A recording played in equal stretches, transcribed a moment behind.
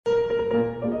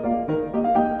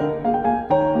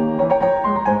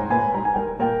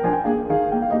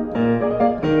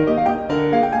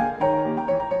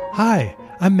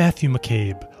Matthew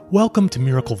McCabe. Welcome to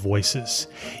Miracle Voices.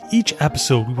 Each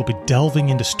episode, we will be delving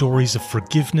into stories of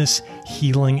forgiveness,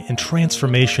 healing, and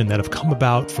transformation that have come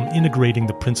about from integrating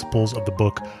the principles of the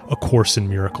book A Course in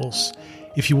Miracles.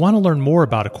 If you want to learn more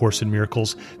about A Course in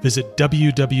Miracles, visit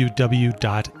www.acim.org.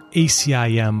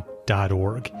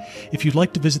 If you'd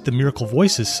like to visit the Miracle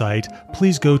Voices site,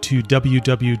 please go to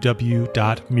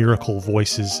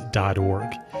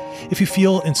www.miraclevoices.org. If you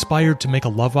feel inspired to make a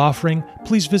love offering,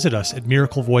 please visit us at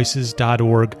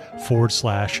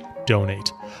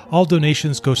miraclevoices.org/donate. All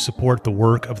donations go to support the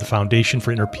work of the Foundation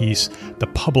for Inner Peace, the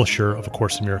publisher of A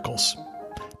Course in Miracles.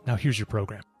 Now here's your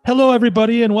program. Hello,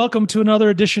 everybody, and welcome to another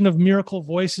edition of Miracle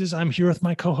Voices. I'm here with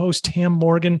my co-host, Tam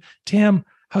Morgan. Tam,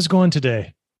 how's it going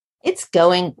today? It's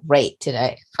going great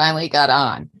today. Finally got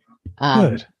on.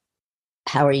 Good.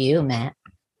 How are you, Matt?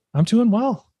 I'm doing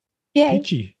well. Yay.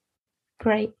 Peachy.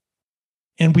 Great.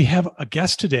 And we have a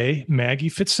guest today, Maggie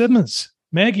Fitzsimmons.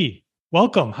 Maggie,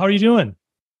 welcome. How are you doing?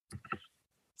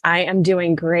 I am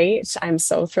doing great. I'm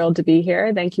so thrilled to be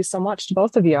here. Thank you so much to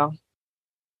both of you.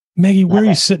 Maggie, where are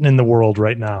you sitting in the world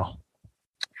right now?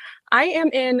 I am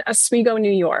in Oswego,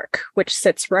 New York, which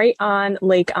sits right on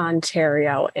Lake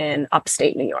Ontario in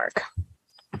upstate New York.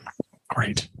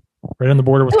 Great. Right on the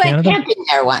border with Canada? I camped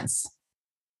there once.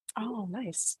 Oh,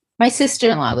 nice. My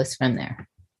sister-in-law was from there.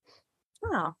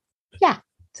 Oh. Yeah,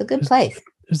 it's a good place.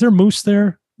 Is there moose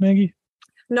there, Maggie?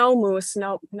 No moose.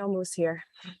 No moose here.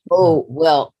 Oh,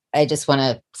 well, I just want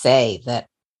to say that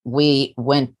we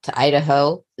went to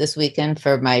Idaho this weekend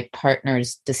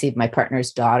to see my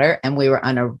partner's daughter, and we were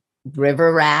on a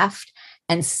river raft,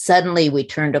 and suddenly we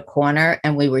turned a corner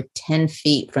and we were 10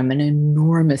 feet from an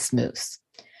enormous moose.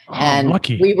 Oh, and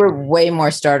lucky. We were way more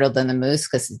startled than the moose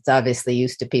because it's obviously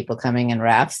used to people coming in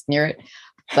rafts near it,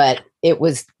 but it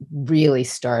was really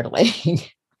startling.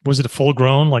 Was it a full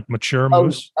grown, like mature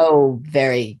moose? Oh,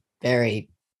 very, very.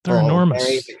 They're enormous.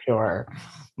 Very mature.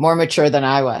 More mature than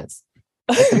I was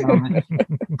at the moment.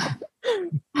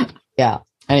 Yeah.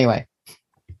 Anyway.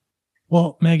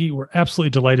 Well, Maggie, we're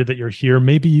absolutely delighted that you're here.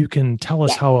 Maybe you can tell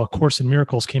us how A Course in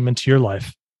Miracles came into your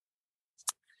life.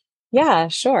 Yeah,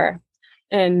 sure.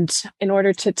 And in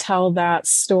order to tell that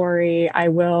story, I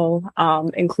will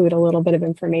include a little bit of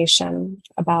information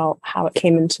about how it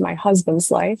came into my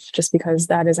husband's life, just because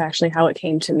that is actually how it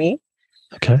came to me.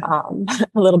 Okay. A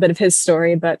little bit of his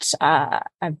story, but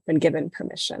I've been given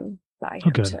permission by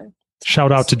him to.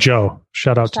 Shout out to Joe.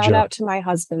 Shout out to my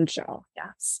husband, Joe.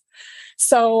 Yes.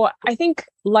 So I think,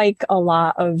 like a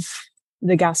lot of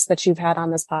the guests that you've had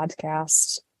on this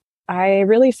podcast, I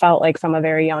really felt like from a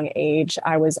very young age,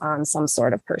 I was on some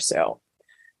sort of pursuit.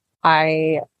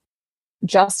 I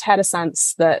just had a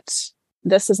sense that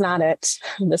this is not it.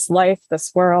 This life,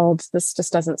 this world, this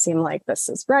just doesn't seem like this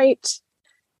is right.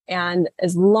 And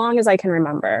as long as I can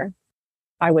remember,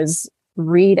 I was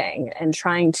reading and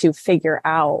trying to figure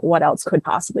out what else could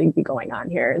possibly be going on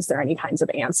here. Is there any kinds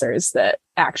of answers that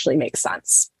actually make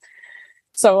sense?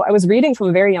 So I was reading from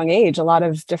a very young age, a lot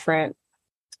of different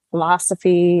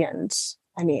philosophy. And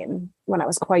I mean, when I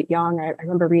was quite young, I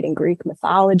remember reading Greek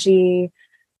mythology.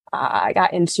 I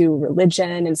got into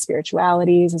religion and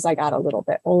spiritualities as I got a little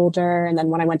bit older. And then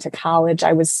when I went to college,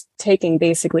 I was taking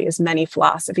basically as many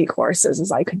philosophy courses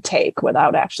as I could take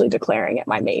without actually declaring it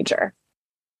my major,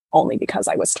 only because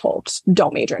I was told,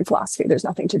 don't major in philosophy. There's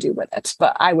nothing to do with it.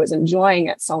 But I was enjoying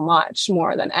it so much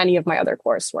more than any of my other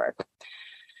coursework.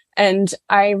 And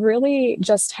I really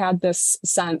just had this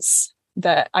sense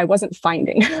that I wasn't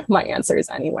finding my answers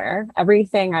anywhere.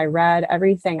 Everything I read,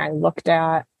 everything I looked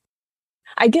at,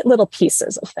 I get little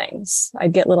pieces of things. I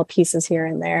get little pieces here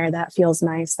and there. That feels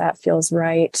nice. That feels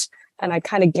right. And I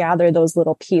kind of gather those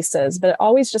little pieces, but it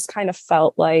always just kind of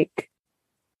felt like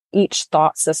each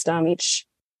thought system, each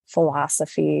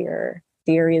philosophy or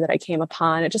theory that I came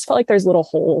upon, it just felt like there's little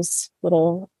holes,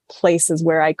 little places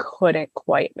where I couldn't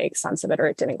quite make sense of it, or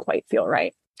it didn't quite feel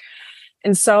right.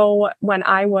 And so when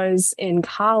I was in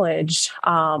college,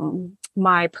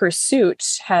 my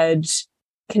pursuit had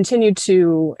continued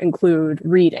to include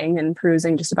reading and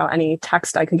perusing just about any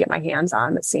text I could get my hands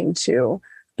on that seemed to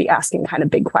be asking kind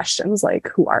of big questions like,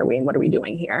 who are we and what are we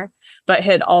doing here? But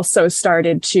had also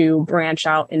started to branch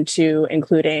out into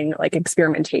including like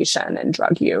experimentation and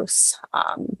drug use,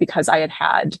 because I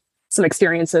had some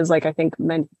experiences like I think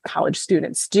many college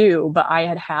students do, but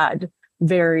I had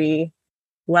very,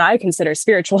 what I consider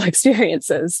spiritual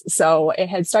experiences. So it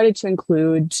had started to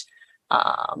include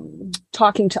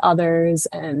talking to others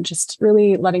and just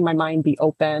really letting my mind be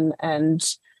open. And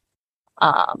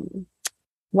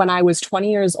when I was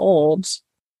 20 years old,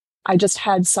 I just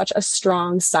had such a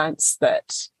strong sense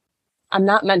that I'm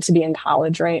not meant to be in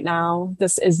college right now.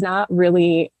 This is not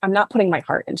really, I'm not putting my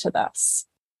heart into this.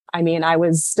 I mean, I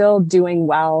was still doing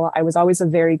well. I was always a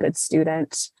very good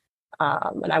student.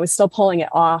 And I was still pulling it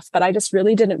off, but I just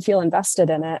really didn't feel invested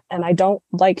in it. And I don't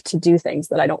like to do things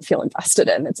that I don't feel invested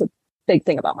in. It's a big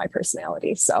thing about my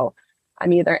personality. So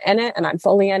I'm either in it and I'm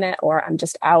fully in it, or I'm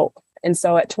just out. And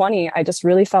so at 20, I just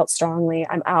really felt strongly,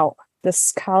 I'm out.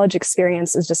 This college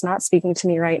experience is just not speaking to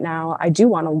me right now. I do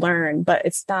want to learn, but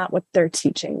it's not what they're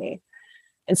teaching me.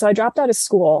 And so I dropped out of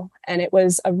school, and it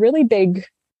was a really big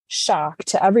shock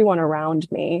to everyone around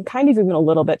me, kind of even a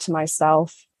little bit to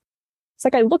myself. It's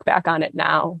like I look back on it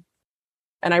now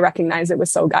and I recognize it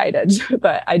was so guided,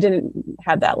 but I didn't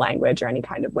have that language or any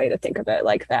kind of way to think of it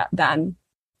like that then.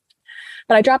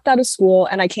 But I dropped out of school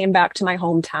and I came back to my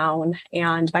hometown,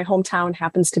 and my hometown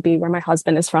happens to be where my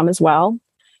husband is from as well.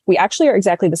 We actually are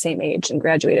exactly the same age and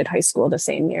graduated high school the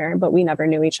same year, but we never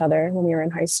knew each other when we were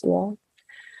in high school.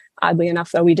 Oddly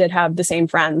enough, though, we did have the same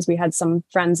friends. We had some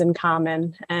friends in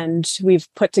common, and we've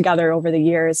put together over the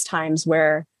years times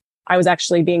where I was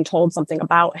actually being told something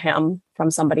about him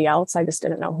from somebody else. I just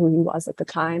didn't know who he was at the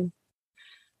time.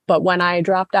 But when I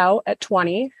dropped out at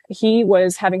 20, he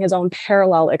was having his own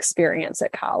parallel experience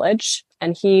at college,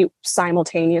 and he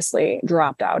simultaneously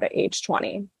dropped out at age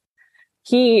 20.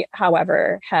 He,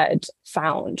 however, had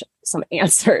found some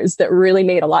answers that really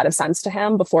made a lot of sense to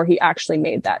him before he actually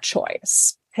made that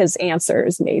choice. His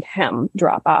answers made him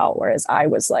drop out, whereas I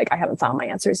was like, I haven't found my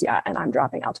answers yet, and I'm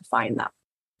dropping out to find them.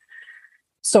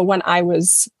 So when I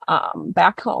was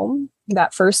back home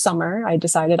that first summer, I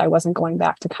decided I wasn't going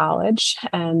back to college.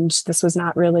 And this was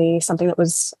not really something that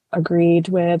was agreed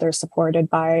with or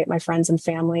supported by my friends and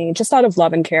family, just out of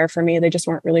love and care for me. They just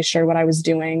weren't really sure what I was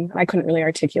doing. I couldn't really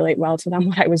articulate well to them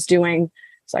what I was doing,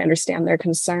 so I understand their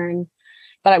concern.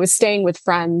 But I was staying with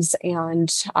friends,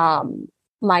 and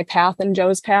my path and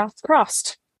Joe's path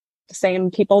crossed. The same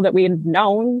people that we had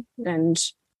known and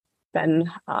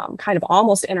been kind of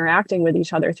almost interacting with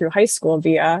each other through high school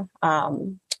via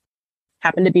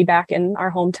happened to be back in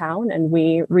our hometown, and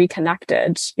we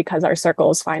reconnected because our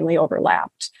circles finally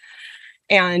overlapped.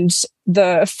 And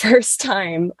the first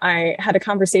time I had a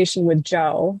conversation with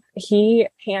Joe, he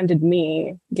handed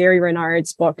me Gary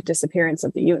Renard's book, Disappearance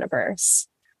of the Universe,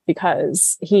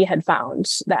 because he had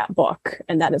found that book,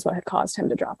 and that is what had caused him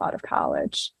to drop out of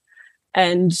college.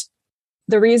 And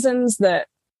the reasons that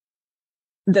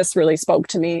this really spoke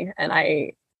to me, and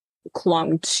I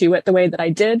clung to it the way that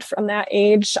I did from that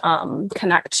age,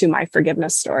 connect to my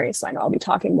forgiveness story. So I know I'll be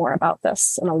talking more about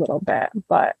this in a little bit,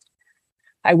 but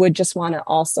I would just want to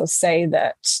also say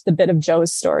that the bit of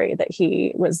Joe's story that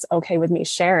he was okay with me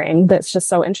sharing that's just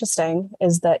so interesting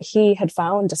is that he had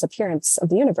found Disappearance of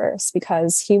the Universe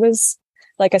because he was,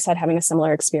 like I said, having a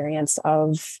similar experience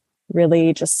of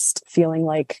really just feeling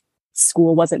like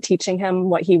school wasn't teaching him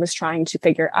what he was trying to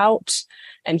figure out.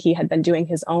 And he had been doing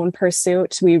his own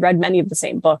pursuit. We read many of the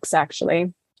same books,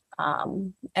 actually.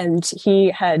 And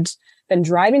he had been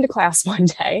driving to class one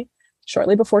day,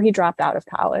 shortly before he dropped out of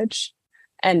college.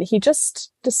 And he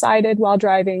just decided while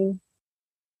driving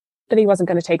that he wasn't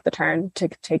going to take the turn to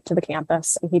take to the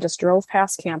campus. And he just drove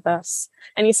past campus.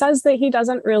 And he says that he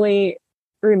doesn't really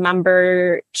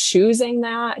remember choosing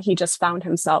that. He just found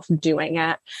himself doing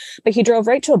it. But he drove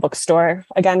right to a bookstore,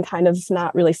 again, kind of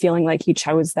not really feeling like he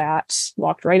chose that,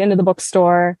 walked right into the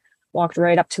bookstore, walked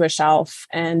right up to a shelf,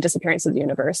 and Disappearance of the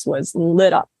Universe was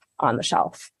lit up on the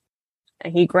shelf.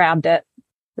 And he grabbed it,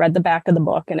 read the back of the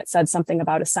book, and it said something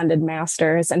about ascended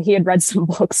masters. And he had read some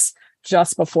books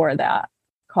just before that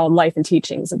called Life and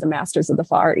Teachings of the Masters of the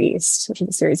Far East, which is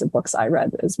a series of books I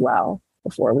read as well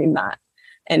before we met.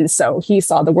 And so he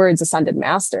saw the words ascended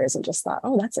masters and just thought,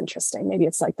 oh, that's interesting. Maybe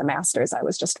it's like the masters I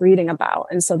was just reading about.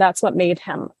 And so that's what made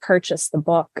him purchase the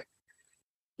book.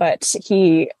 But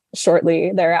he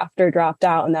shortly thereafter dropped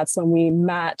out, and that's when we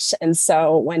met. And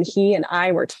so when he and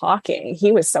I were talking,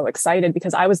 he was so excited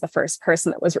because I was the first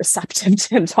person that was receptive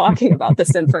to him talking about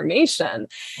this information.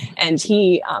 And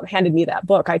he handed me that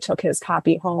book. I took his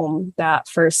copy home that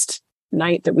first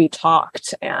night that we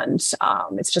talked, and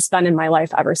it's just been in my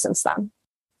life ever since then.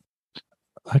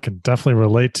 I can definitely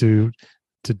relate to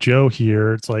Joe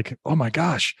here. It's like, oh my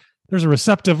gosh, there's a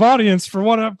receptive audience for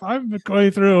what I'm going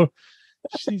through.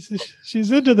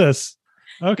 She's into this.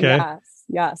 Okay.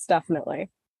 Yes,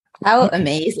 definitely. How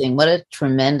amazing. What a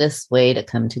tremendous way to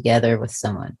come together with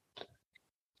someone.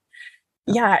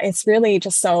 Yeah, it's really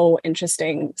just so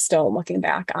interesting still looking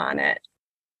back on it.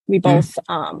 We both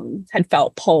had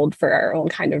felt pulled for our own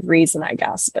kind of reason, I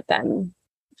guess, but then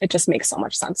it just makes so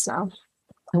much sense now.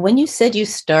 When you said you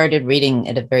started reading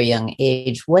at a very young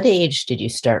age, what age did you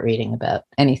start reading about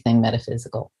anything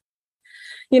metaphysical?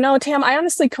 Tam, I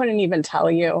honestly couldn't even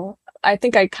tell you. I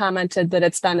think I commented that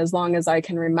it's been as long as I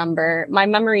can remember. My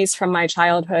memories from my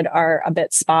childhood are a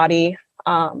bit spotty.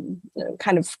 It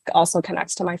kind of also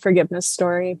connects to my forgiveness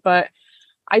story, but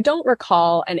I don't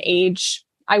recall an age.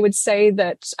 I would say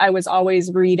that I was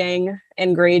always reading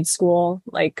in grade school,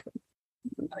 like,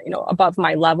 above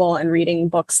my level, and reading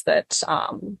books that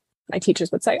my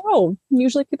teachers would say, oh,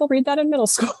 usually people read that in middle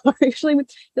school. Usually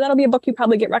that'll be a book you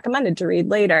probably get recommended to read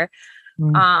later.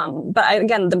 But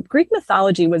again, the Greek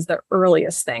mythology was the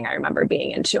earliest thing I remember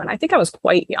being into, and I think I was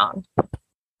quite young.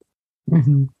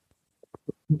 Mm-hmm.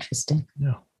 Interesting.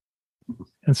 Yeah.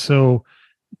 And so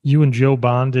you and Joe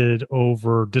bonded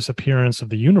over disappearance of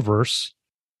the universe.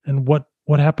 And what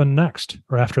happened next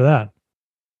or after that?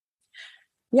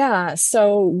 Yeah,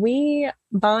 so we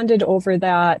bonded over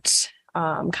that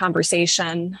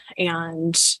conversation.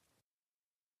 And,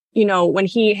 when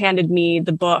he handed me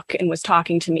the book and was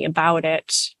talking to me about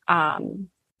it,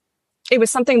 it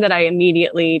was something that I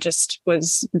immediately just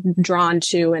was drawn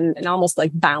to and almost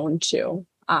like bound to,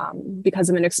 because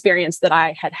of an experience that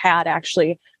I had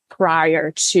actually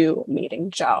prior to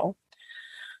meeting Joe.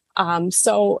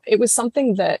 So it was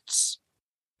something that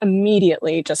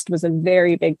immediately just was a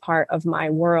very big part of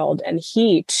my world. And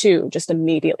he too just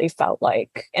immediately felt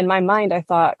like, in my mind, I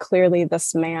thought, clearly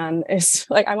this man is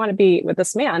like, I want to be with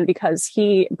this man because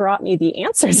he brought me the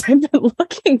answers I've been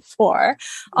looking for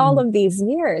all of these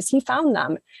years. He found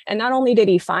them. And not only did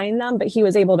he find them, but he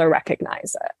was able to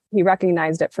recognize it. He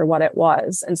recognized it for what it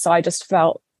was. And so I just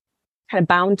felt kind of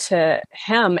bound to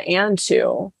him and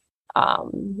to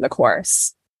the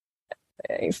course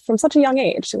from such a young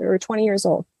age. We were 20 years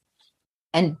old.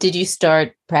 And did you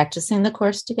start practicing the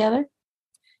course together?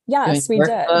 Yes, we did.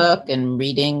 And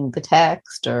reading the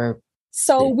text, or?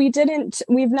 So we've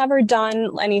never done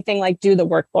anything like do the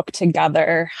workbook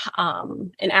together.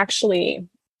 And actually,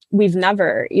 we've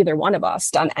never, either one of us,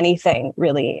 done anything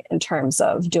really in terms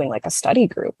of doing like a study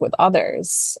group with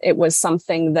others. It was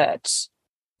something that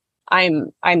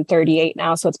I'm 38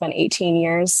 now, so it's been 18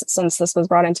 years since this was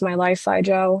brought into my life by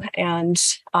Joe. And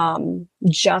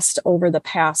just over the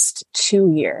past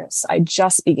 2 years, I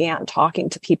just began talking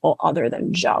to people other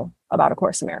than Joe about A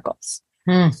Course in Miracles.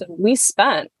 So we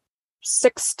spent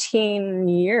 16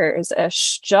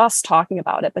 years-ish just talking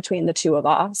about it between the two of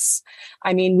us.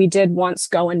 I mean, we did once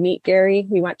go and meet Gary.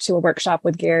 We went to a workshop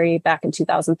with Gary back in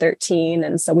 2013.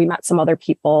 And so we met some other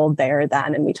people there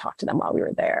then, and we talked to them while we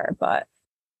were there. But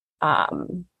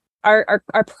our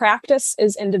practice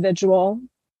is individual,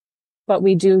 but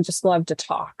we do just love to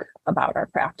talk about our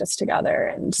practice together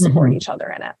and support each other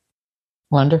in it.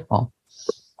 Wonderful.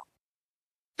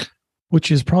 Which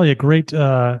is probably a great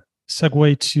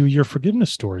segue to your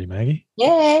forgiveness story, Maggie.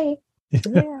 Yay.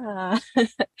 Yeah.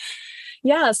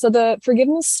 Yeah. So the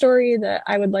forgiveness story that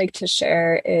I would like to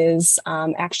share is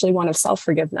actually one of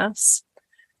self-forgiveness.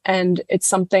 And it's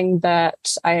something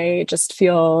that I just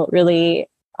feel really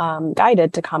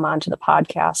guided to come onto the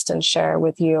podcast and share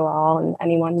with you all and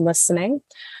anyone listening.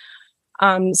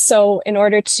 So in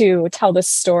order to tell this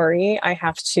story, I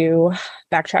have to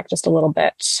backtrack just a little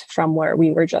bit from where we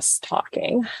were just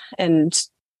talking and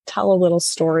tell a little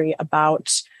story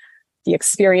about the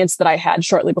experience that I had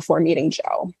shortly before meeting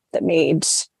Joe that made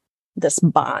this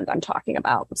bond I'm talking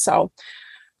about. So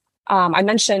I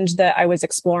mentioned that I was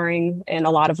exploring in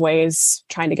a lot of ways,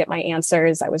 trying to get my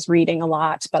answers. I was reading a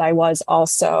lot, but I was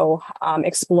also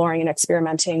exploring and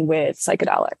experimenting with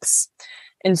psychedelics.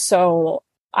 And so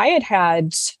I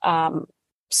had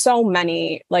so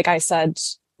many, like I said,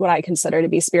 what I consider to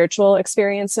be spiritual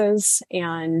experiences.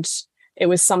 And it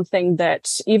was something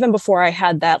that even before I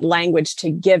had that language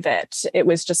to give it, it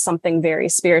was just something very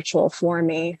spiritual for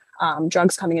me.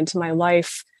 Drugs coming into my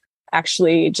life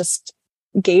actually just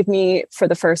gave me, for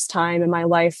the first time in my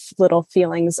life, little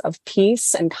feelings of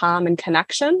peace and calm and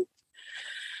connection.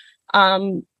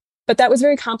 But that was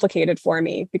very complicated for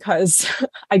me because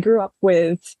I grew up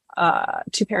with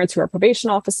two parents who were probation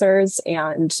officers,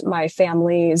 and my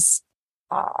family's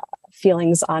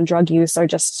feelings on drug use are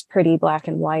just pretty black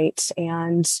and white.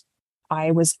 And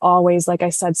I was always, like I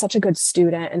said, such a good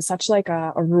student and such like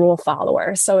a rule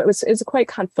follower. So it was a quite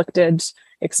conflicted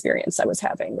experience I was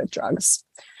having with drugs.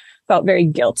 Felt very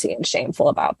guilty and shameful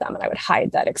about them, and I would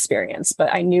hide that experience.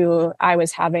 But I knew I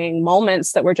was having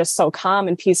moments that were just so calm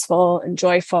and peaceful and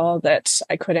joyful that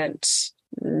I couldn't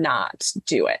not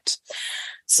do it.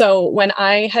 So when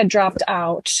I had dropped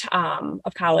out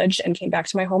of college and came back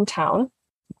to my hometown,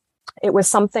 it was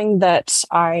something that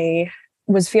I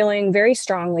was feeling very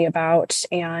strongly about,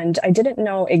 and I didn't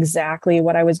know exactly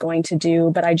what I was going to do,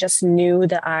 but I just knew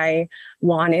that I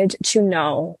wanted to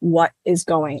know what is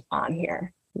going on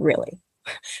here, really.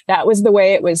 That was the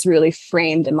way it was really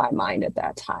framed in my mind at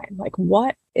that time. Like,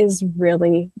 what is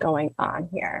really going on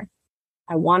here?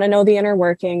 I want to know the inner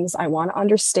workings. I want to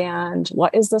understand,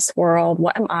 what is this world?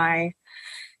 What am I?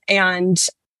 And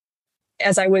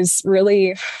as I was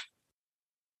really,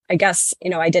 I guess,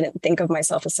 I didn't think of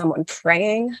myself as someone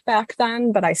praying back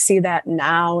then, but I see that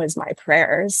now as my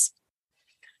prayers.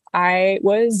 I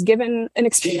was given an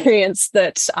experience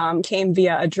that came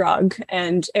via a drug,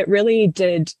 and it really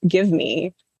did give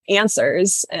me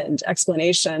answers and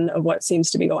explanation of what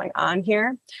seems to be going on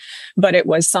here. But it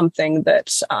was something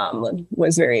that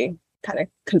was very kind of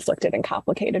conflicted and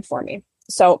complicated for me.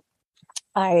 So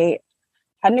I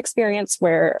had an experience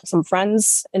where some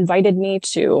friends invited me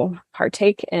to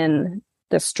partake in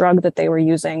this drug that they were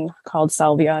using called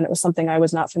salvia. And it was something I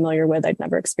was not familiar with. I'd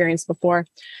never experienced before.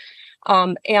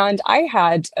 And I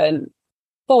had a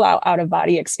full out of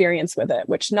body experience with it,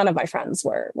 which none of my friends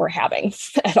were having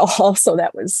at all. So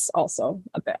that was also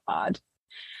a bit odd.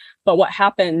 But what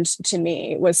happened to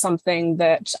me was something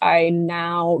that I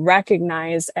now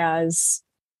recognize as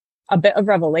a bit of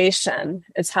revelation.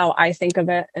 It's how I think of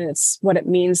it, and it's what it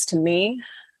means to me.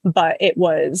 But it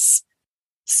was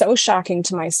so shocking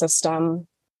to my system,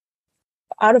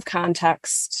 out of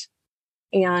context,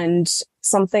 and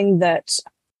something that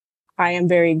I am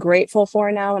very grateful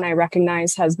for now, and I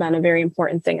recognize has been a very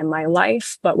important thing in my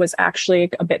life, but was actually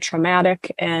a bit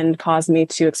traumatic and caused me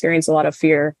to experience a lot of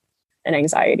fear and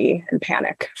anxiety and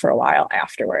panic for a while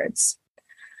afterwards.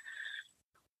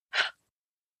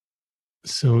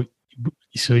 So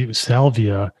it was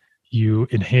salvia, you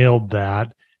inhaled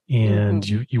that, and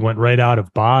you went right out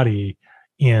of body.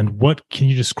 And what can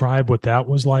you describe what that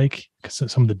was like?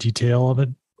 Some of the detail of it?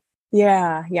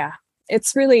 Yeah.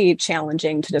 It's really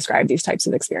challenging to describe these types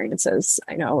of experiences.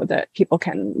 I know that people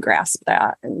can grasp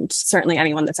that, and certainly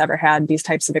anyone that's ever had these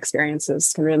types of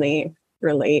experiences can really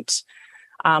relate.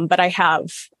 But I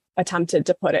have attempted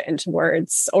to put it into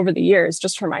words over the years,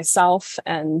 just for myself,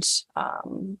 and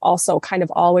also kind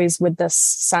of always with this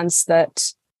sense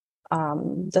that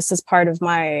this is part of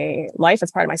my life,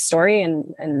 it's part of my story,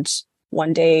 and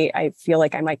one day I feel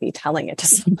like I might be telling it to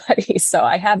somebody. So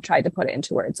I have tried to put it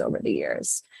into words over the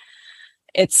years.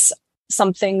 It's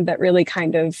something that really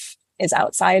kind of is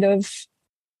outside of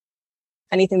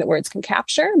anything that words can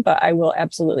capture, but I will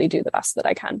absolutely do the best that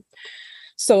I can.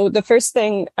 So the first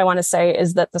thing I want to say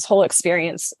is that this whole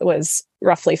experience was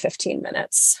roughly 15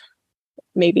 minutes,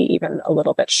 maybe even a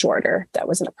little bit shorter. That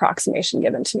was an approximation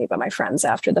given to me by my friends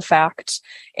after the fact.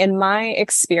 In my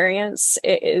experience,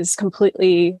 it is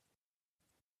completely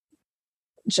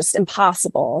just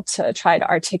impossible to try to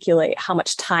articulate how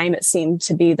much time it seemed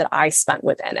to be that I spent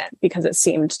within it, because it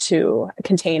seemed to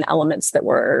contain elements that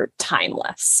were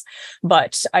timeless.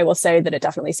 But I will say that it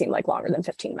definitely seemed like longer than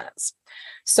 15 minutes.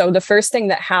 So the first thing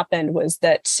that happened was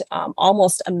that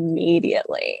almost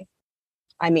immediately,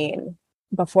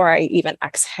 before I even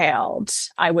exhaled,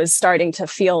 I was starting to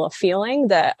feel a feeling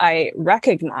that I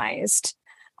recognized.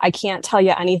 I can't tell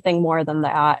you anything more than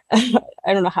that.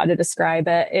 I don't know how to describe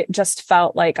it. It just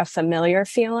felt like a familiar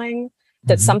feeling,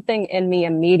 that something in me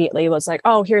immediately was like,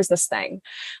 oh, here's this thing.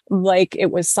 Like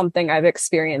it was something I've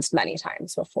experienced many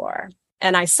times before.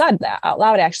 And I said that out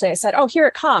loud, actually. I said, oh, here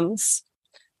it comes.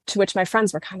 To which my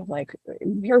friends were kind of like,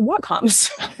 here, what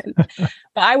comes? But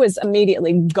I was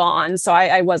immediately gone. So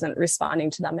I wasn't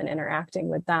responding to them and interacting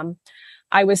with them.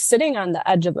 I was sitting on the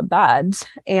edge of a bed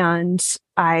and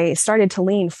I started to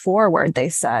lean forward, they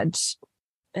said.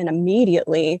 And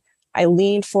immediately I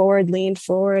leaned forward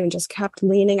and just kept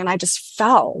leaning. And I just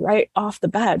fell right off the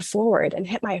bed forward and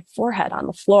hit my forehead on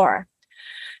the floor.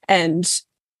 And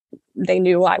they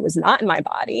knew I was not in my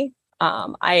body.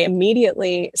 I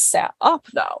immediately sat up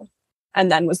though,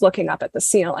 and then was looking up at the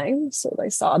ceiling. So they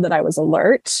saw that I was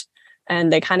alert,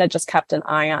 and they kind of just kept an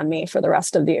eye on me for the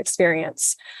rest of the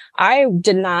experience. I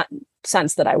did not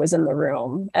sense that I was in the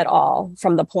room at all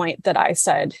from the point that I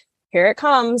said, here it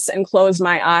comes, and closed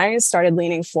my eyes, started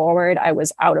leaning forward. I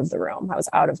was out of the room. I was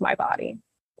out of my body.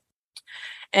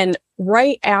 And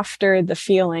right after the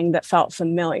feeling that felt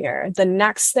familiar, the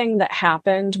next thing that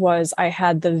happened was I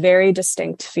had the very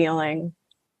distinct feeling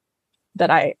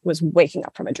that I was waking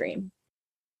up from a dream.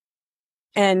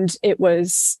 And it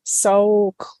was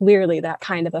so clearly that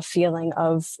kind of a feeling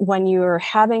of when you're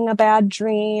having a bad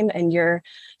dream and you're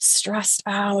stressed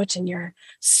out and you're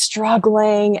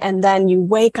struggling, and then you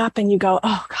wake up and you go,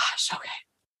 oh gosh, okay.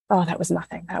 Oh, that was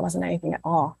nothing. That wasn't anything at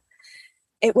all.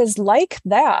 It was like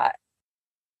that.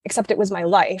 except it was my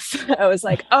life. I was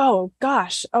like, oh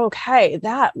gosh, okay,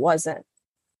 that wasn't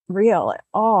real at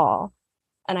all.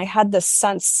 And I had this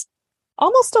sense,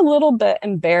 almost a little bit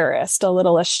embarrassed, a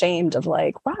little ashamed of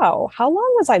like, wow, how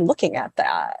long was I looking at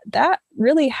that? That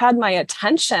really had my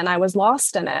attention. I was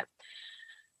lost in it.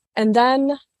 And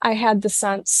then I had the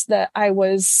sense that I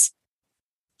was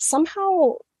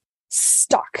somehow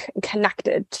stuck and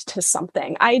connected to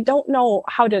something. I don't know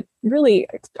how to really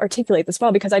articulate this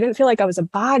well because I didn't feel like I was a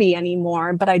body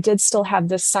anymore, but I did still have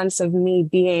this sense of me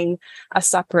being a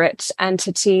separate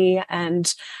entity.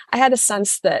 And I had a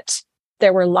sense that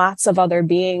there were lots of other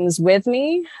beings with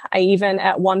me. I even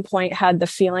at one point had the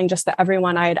feeling just that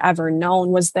everyone I had ever known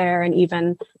was there, and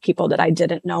even people that I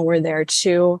didn't know were there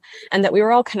too, and that we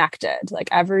were all connected. Like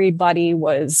everybody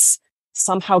was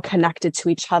somehow connected to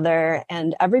each other,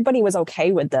 and everybody was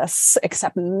okay with this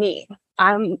except me.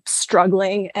 I'm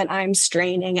struggling and I'm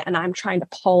straining and I'm trying to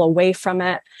pull away from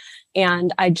it.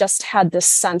 And I just had this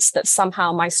sense that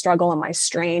somehow my struggle and my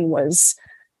strain was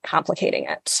complicating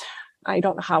it. I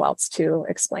don't know how else to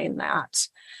explain that.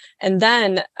 And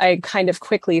then I kind of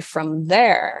quickly from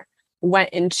there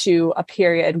went into a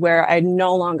period where I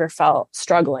no longer felt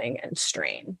struggling and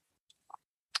strain.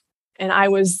 And I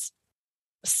was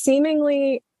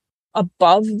seemingly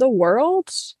above the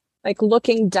world, like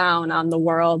looking down on the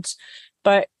world,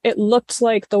 but it looked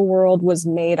like the world was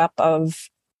made up of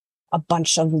a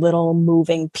bunch of little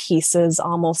moving pieces,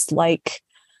 almost like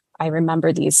I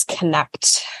remember these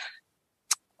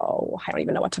I don't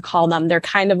even know what to call them. They're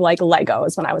kind of like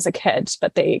Legos when I was a kid,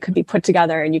 but they could be put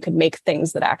together and you could make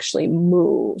things that actually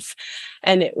move.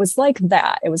 And it was like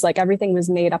that. It was like everything was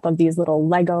made up of these little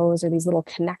Legos or these little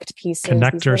connect pieces.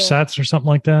 Connector sets or something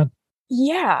like that?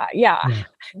 Yeah. I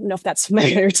don't know if that's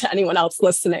familiar to anyone else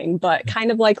listening, but kind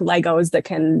of like Legos that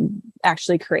can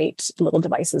actually create little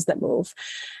devices that move.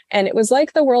 And it was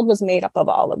like the world was made up of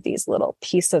all of these little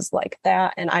pieces like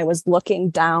that. And I was looking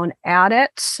down at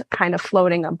it, kind of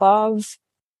floating above,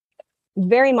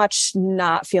 very much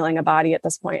not feeling a body at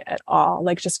this point at all,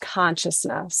 like just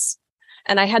consciousness.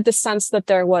 And I had the sense that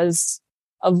there was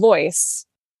a voice,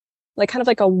 like kind of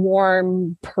like a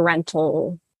warm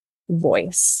parental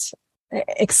voice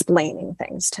explaining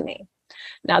things to me.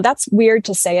 Now, that's weird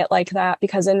to say it like that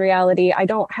because in reality, I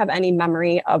don't have any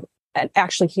memory of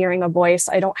actually hearing a voice.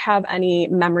 I don't have any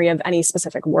memory of any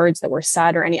specific words that were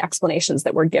said or any explanations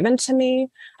that were given to me.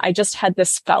 I just had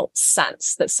this felt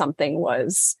sense that something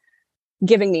was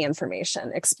giving me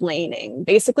information, explaining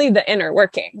basically the inner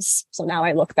workings. So now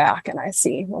I look back and I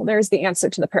see, well, there's the answer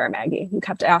to the prayer, Maggie. You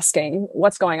kept asking,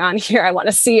 what's going on here? I want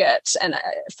to see it. And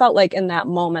it felt like in that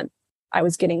moment, I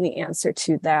was getting the answer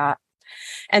to that.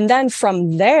 And then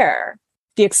from there,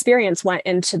 the experience went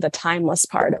into the timeless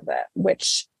part of it,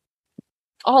 which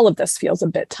all of this feels a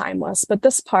bit timeless, but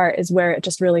this part is where it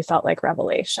just really felt like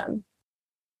revelation.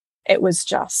 It was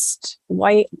just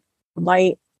white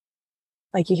light,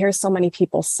 like you hear so many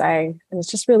people say, and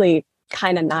it's just really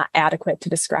kind of not adequate to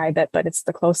describe it, but it's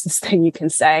the closest thing you can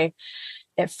say.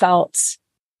 It felt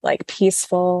like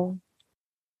peaceful,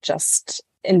 just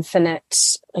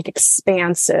infinite, like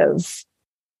expansive.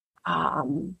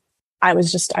 I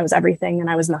was everything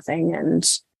and I was nothing, and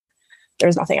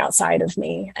there's nothing outside of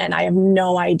me. And I have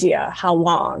no idea how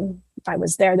long I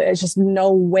was there. There's just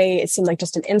no way. It seemed like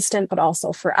just an instant, but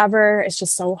also forever. It's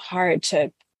just so hard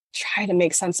to try to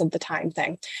make sense of the time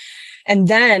thing. And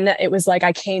then it was like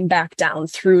I came back down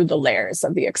through the layers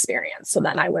of the experience. So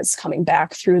then I was coming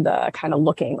back through the kind of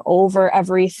looking over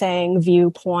everything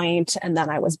viewpoint. And then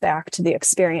I was back to the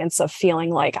experience of feeling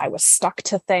like I was stuck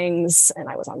to things and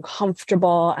I was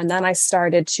uncomfortable. And then I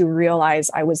started to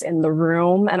realize I was in the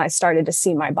room and I started to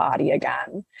see my body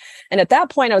again. And at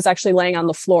that point, I was actually laying on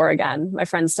the floor again. My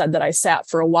friend said that I sat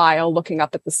for a while looking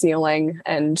up at the ceiling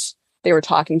and they were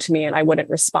talking to me and I wouldn't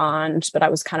respond, but I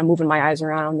was kind of moving my eyes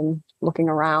around and looking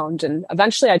around. And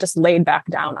eventually I just laid back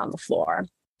down on the floor.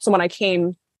 So when I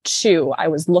came to, I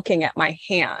was looking at my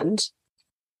hand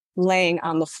laying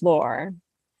on the floor.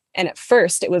 And at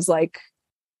first it was like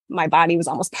my body was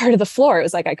almost part of the floor. It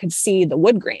was like I could see the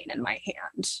wood grain in my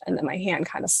hand. And then my hand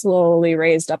kind of slowly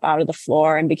raised up out of the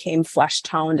floor and became flesh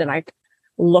toned. And I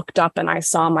looked up and I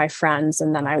saw my friends.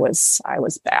 And then I was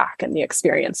back and the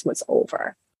experience was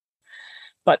over.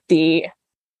 But the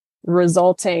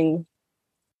resulting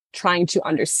trying to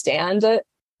understand it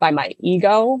by my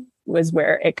ego was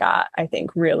where it got, I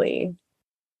think, really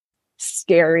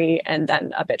scary and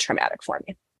then a bit traumatic for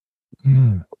me.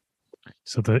 Mm.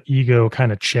 So the ego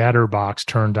kind of chatterbox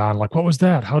turned on. Like, what was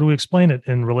that? How do we explain it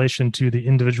in relation to the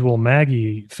individual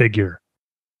Maggie figure?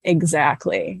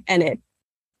 Exactly. And it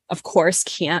of course,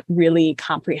 can't really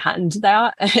comprehend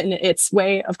that. And its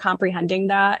way of comprehending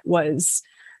that was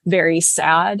very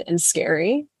sad and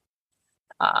scary.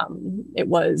 It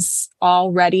was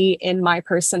already in my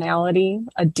personality,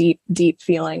 a deep, deep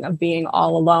feeling of being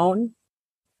all alone.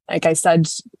 Like I said,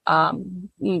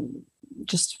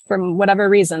 just from whatever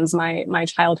reasons, my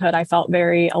childhood, I felt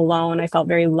very alone. I felt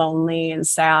very lonely and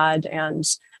sad, and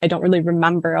I don't really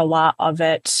remember a lot of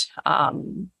it.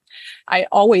 I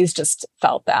always just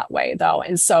felt that way, though.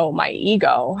 And so my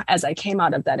ego, as I came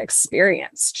out of that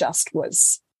experience, just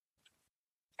was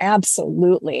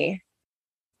absolutely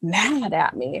mad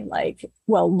at me. Like,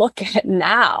 well, look at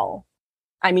now.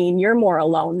 I mean, you're more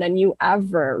alone than you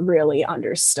ever really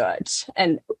understood.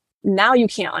 And now you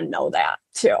can't unknow that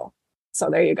too. So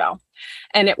there you go.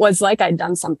 And it was like I'd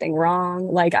done something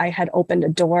wrong. Like I had opened a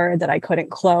door that I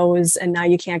couldn't close, and now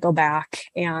you can't go back.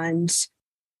 And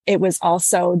it was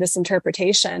also this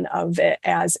interpretation of it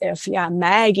as if, yeah,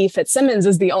 Maggie Fitzsimmons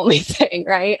is the only thing,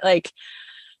 right? Like,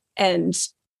 and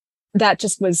that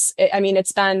just was, I mean,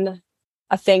 it's been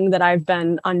a thing that I've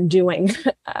been undoing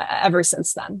ever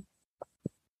since then.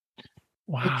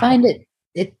 Wow. I find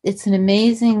it's an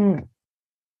amazing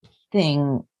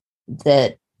thing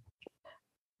that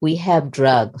we have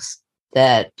drugs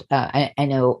that I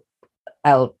know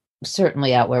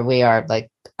certainly out where we are, like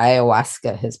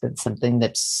ayahuasca has been something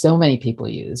that so many people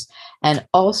use, and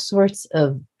all sorts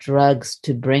of drugs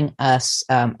to bring us.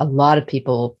 A lot of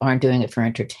people aren't doing it for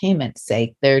entertainment's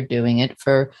sake. They're doing it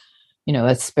for,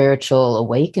 a spiritual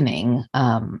awakening.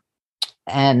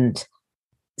 And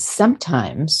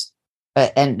sometimes,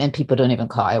 and people don't even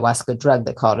call ayahuasca a drug,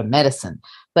 they call it a medicine.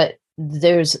 But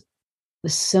there's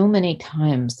so many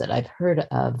times that I've heard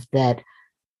of that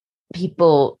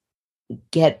people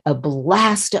get a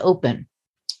blast open,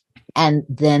 and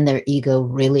then their ego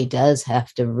really does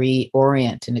have to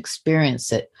reorient and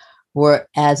experience it.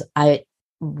 Whereas I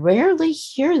rarely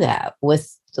hear that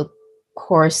with the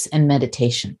Course and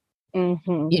meditation.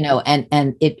 Mm-hmm.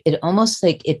 And it almost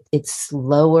like it's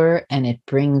slower, and it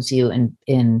brings you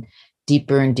in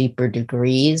deeper and deeper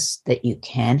degrees that you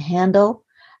can handle.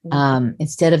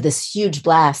 Instead of this huge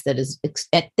blast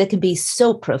that can be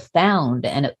so profound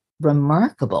and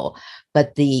remarkable,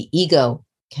 but the ego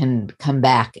can come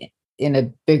back in a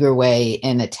bigger way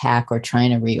and attack or trying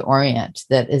to reorient.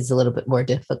 That is a little bit more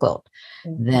difficult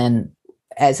than,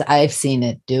 as I've seen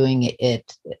it, doing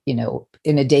it,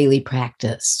 in a daily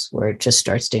practice where it just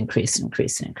starts to increase.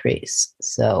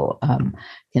 So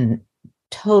can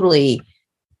totally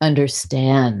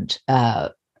understand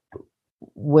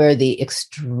where the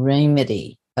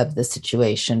extremity of the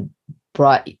situation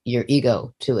brought your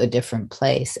ego to a different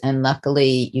place. And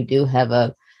luckily, you do have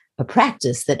a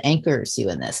practice that anchors you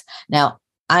in this. Now,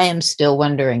 I am still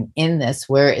wondering in this,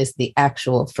 where is the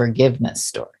actual forgiveness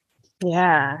story?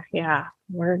 Yeah.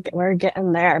 We're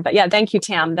getting there. But yeah, thank you,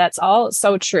 Tam. That's all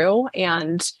so true.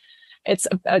 And it's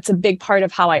a big part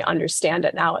of how I understand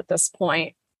it now at this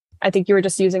point. I think you were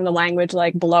just using the language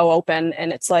like blow open,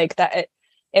 and it's like that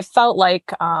it felt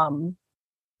like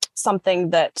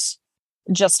something that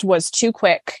just was too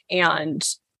quick, and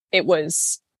it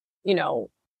was,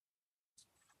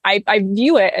 I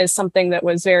view it as something that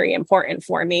was very important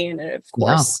for me. And it, of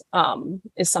course,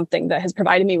 is something that has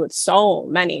provided me with so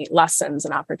many lessons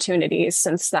and opportunities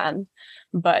since then.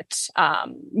 But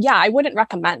I wouldn't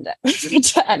recommend it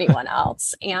to anyone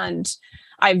else. And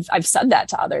I've said that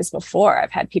to others before.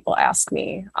 I've had people ask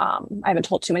me, I haven't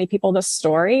told too many people this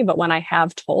story, but when I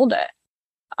have told it,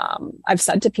 I've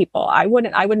said to people, I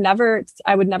would never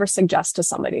suggest to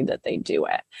somebody that they do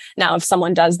it. Now, if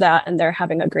someone does that and they're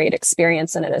having a great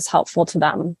experience and it is helpful to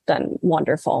them, then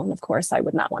wonderful. And of course, I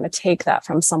would not want to take that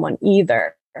from someone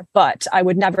either. But I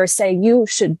would never say you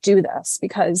should do this,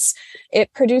 because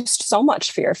it produced so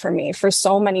much fear for me for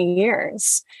so many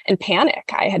years, and panic.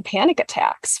 I had panic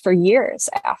attacks for years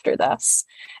after this.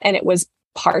 And it was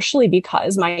partially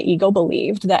because my ego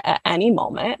believed that at any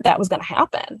moment that was going to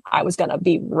happen. I was going to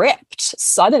be ripped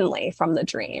suddenly from the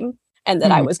dream, and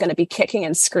that I was going to be kicking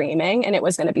and screaming, and it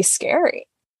was going to be scary.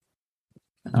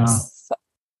 So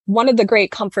one of the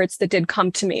great comforts that did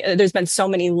come to me, there's been so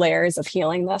many layers of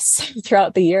healing this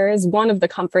throughout the years. One of the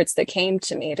comforts that came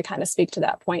to me, to kind of speak to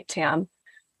that point, Tam,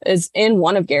 is in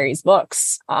one of Gary's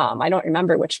books. I don't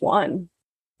remember which one,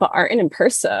 but Art and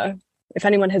Impersa. If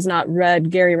anyone has not read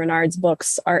Gary Renard's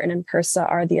books, Art and Impersa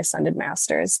are the Ascended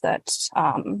Masters that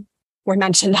were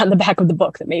mentioned on the back of the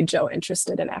book that made Joe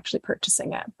interested in actually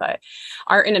purchasing it. But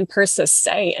Artin and Persis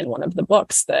say in one of the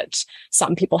books that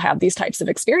some people have these types of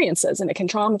experiences and it can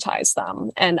traumatize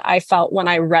them. And I felt when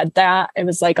I read that, it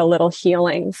was like a little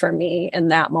healing for me in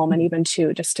that moment, even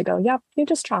too, just to go, yep, you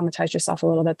just traumatized yourself a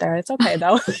little bit there. It's okay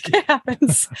though. It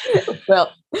happens.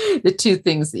 Well, the two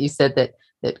things that you said that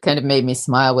kind of made me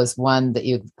smile was one, that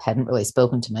you hadn't really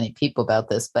spoken to many people about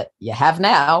this, but you have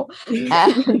now.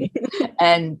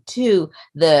 And two,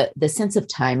 the sense of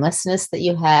timelessness that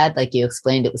you had, like you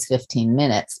explained, it was 15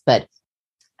 minutes, but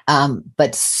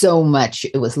so much,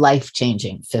 it was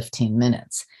life-changing 15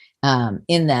 minutes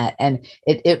in that. And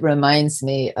it reminds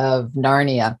me of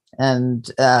Narnia and,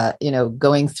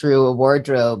 going through a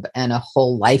wardrobe and a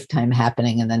whole lifetime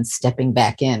happening and then stepping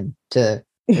back in to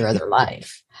your other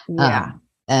life. Yeah.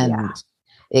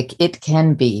 It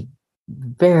can be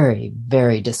very,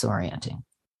 very disorienting.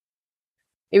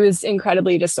 It was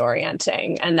incredibly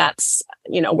disorienting. And that's,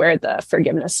 where the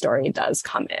forgiveness story does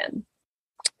come in.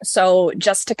 So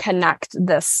just to connect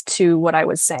this to what I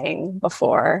was saying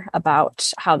before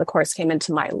about how the course came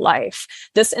into my life,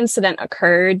 this incident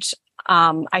occurred,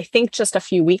 I think just a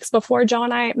few weeks before Joe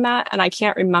and I met. And I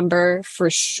can't remember for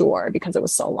sure because it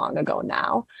was so long ago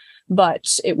now.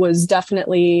 But it was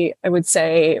definitely, I would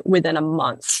say, within a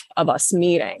month of us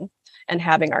meeting and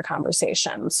having our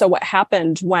conversation. So what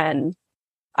happened when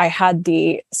I had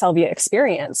the salvia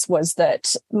experience was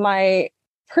that my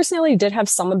personality did have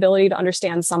some ability to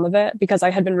understand some of it because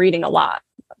I had been reading a lot,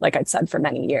 like I'd said, for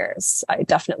many years. I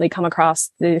definitely come across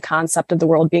the concept of the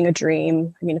world being a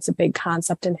dream. I mean, it's a big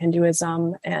concept in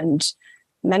Hinduism and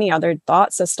many other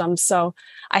thought systems. So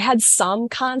I had some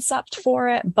concept for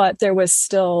it, but there was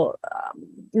still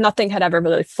nothing had ever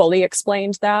really fully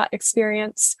explained that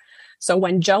experience. So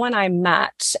when Joe and I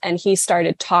met and he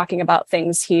started talking about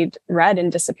things he'd read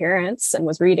in Disappearance and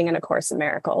was reading in A Course in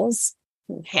Miracles,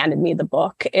 and handed me the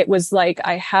book, it was like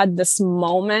I had this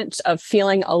moment of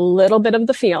feeling a little bit of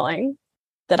the feeling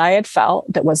that I had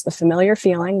felt, that was the familiar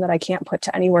feeling that I can't put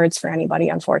to any words for anybody,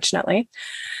 unfortunately.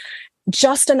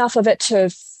 Just enough of it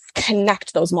to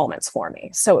connect those moments for me.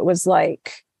 So it was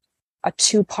like a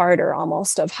two-parter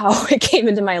almost of how it came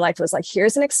into my life. It was like,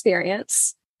 here's an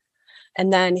experience,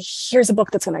 and then here's a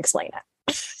book that's going to explain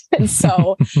it. And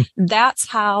so that's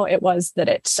how it was that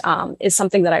it is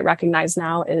something that I recognize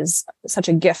now is such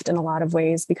a gift in a lot of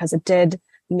ways, because it did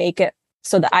make it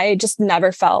so that I just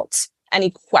never felt any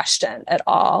question at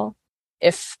all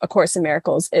if A Course in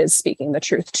Miracles is speaking the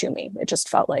truth to me. It just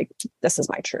felt like this is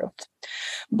my truth.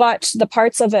 But the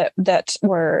parts of it that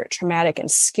were traumatic and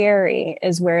scary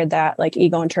is where that like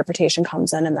ego interpretation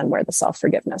comes in, and then where the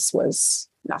self-forgiveness was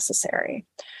necessary.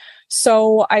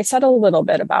 So I said a little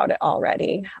bit about it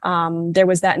already. There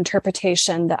was that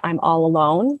interpretation that I'm all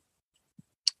alone.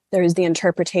 There's the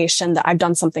interpretation that I've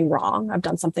done something wrong. I've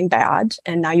done something bad,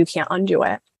 and now you can't undo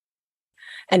it.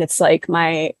 And it's like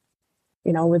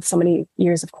with so many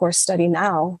years of course study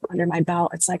now under my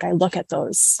belt, it's like I look at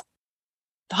those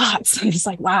thoughts and it's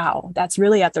like, wow, that's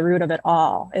really at the root of it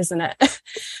all, isn't it?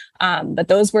 But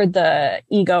those were the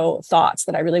ego thoughts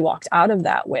that I really walked out of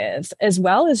that with, as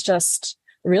well as just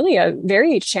really a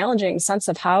very challenging sense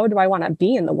of how do I want to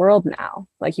be in the world now?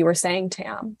 Like you were saying,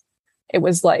 Tam, it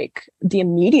was like the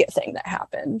immediate thing that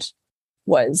happened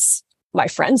was my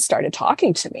friends started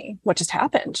talking to me. What just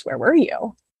happened? Where were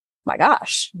you? My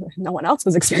gosh, no one else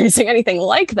was experiencing anything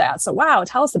like that. So wow,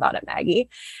 tell us about it, Maggie.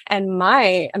 And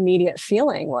my immediate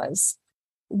feeling was,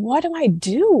 what do I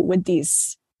do with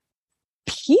these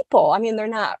people? I mean, they're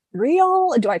not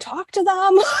real. Do I talk to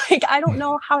them? Like, I don't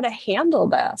know how to handle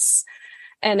this.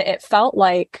 And it felt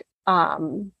like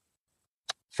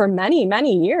for many,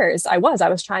 many years, I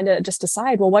was trying to just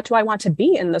decide, well, what do I want to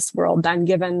be in this world then,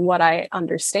 given what I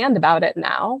understand about it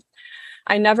now?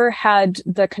 I never had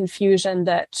the confusion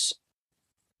that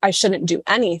I shouldn't do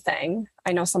anything.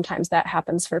 I know sometimes that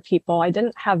happens for people. I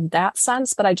didn't have that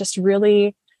sense, but I just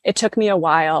really, it took me a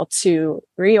while to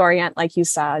reorient, like you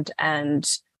said, and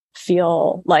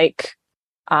feel like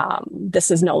this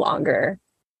is no longer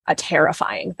a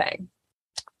terrifying thing.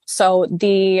 So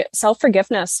the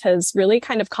self-forgiveness has really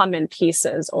kind of come in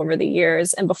pieces over the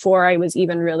years. And before I was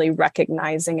even really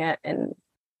recognizing it and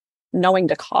knowing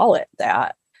to call it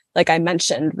that, like I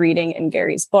mentioned, reading in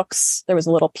Gary's books, there was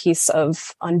a little piece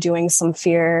of undoing some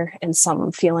fear and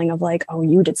some feeling of like, oh,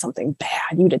 you did something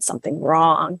bad, you did something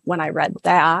wrong when I read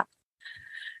that.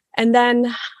 And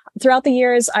then throughout the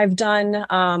years, I've done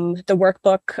the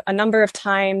workbook a number of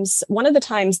times. One of the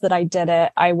times that I did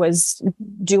it, I was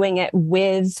doing it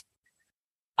with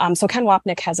So Ken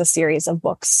Wapnick has a series of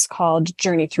books called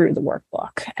Journey Through the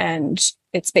Workbook. And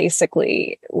it's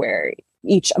basically where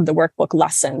each of the workbook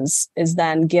lessons is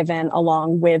then given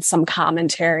along with some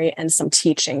commentary and some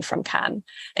teaching from Ken.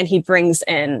 And he brings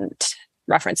in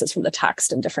references from the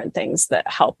text and different things that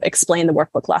help explain the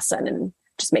workbook lesson and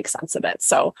just make sense of it.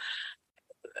 So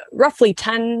roughly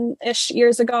 10-ish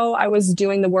years ago, I was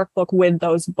doing the workbook with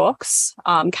those books.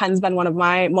 Ken's been one of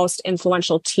my most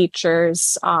influential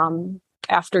teachers.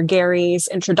 After Gary's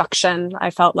introduction, I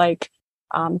felt like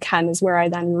Ken is where I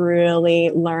then really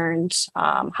learned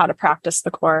how to practice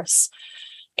the course.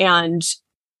 And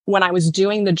when I was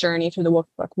doing the journey through the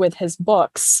workbook with his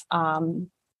books,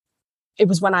 it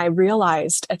was when I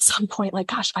realized at some point, like,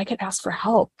 gosh, I could ask for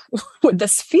help with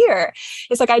this fear.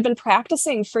 It's like I'd been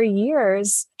practicing for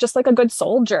years, just like a good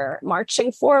soldier,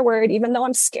 marching forward, even though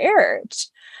I'm scared.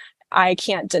 I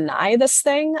can't deny this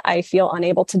thing. I feel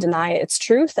unable to deny its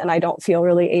truth. And I don't feel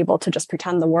really able to just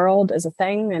pretend the world is a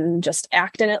thing and just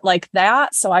act in it like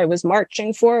that. So I was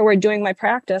marching forward, doing my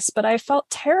practice, but I felt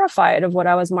terrified of what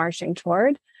I was marching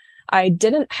toward. I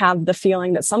didn't have the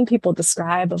feeling that some people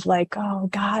describe of like, oh,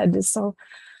 God is so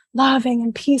loving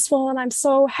and peaceful, and I'm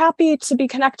so happy to be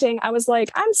connecting. I was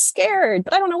like, I'm scared,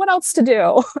 but I don't know what else to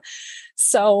do.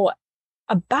 So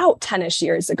about 10-ish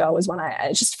years ago is when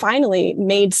it just finally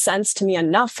made sense to me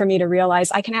enough for me to realize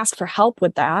I can ask for help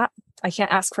with that. I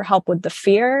can't ask for help with the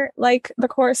fear, like the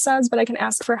Course says, but I can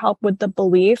ask for help with the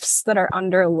beliefs that are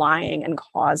underlying and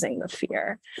causing the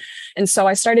fear. And so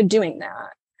I started doing that.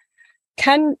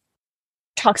 Ken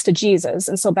talks to Jesus.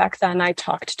 And so back then I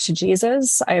talked to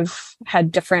Jesus. I've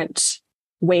had different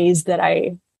ways that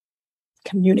I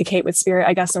communicate with spirit,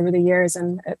 I guess, over the years.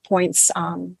 And at points,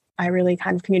 I really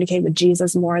kind of communicate with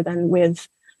Jesus more than with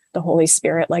the Holy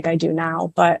Spirit like I do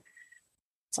now, but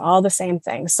it's all the same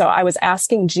thing. So I was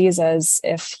asking Jesus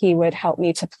if he would help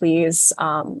me to please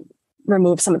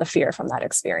remove some of the fear from that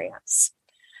experience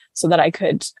so that I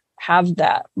could have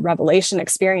that revelation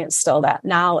experience, still that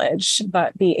knowledge,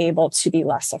 but be able to be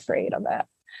less afraid of it.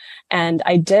 And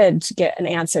I did get an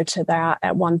answer to that.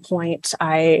 At one point,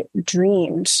 I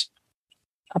dreamed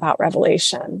about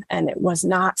revelation, and it was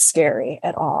not scary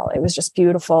at all. It was just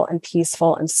beautiful and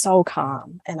peaceful and so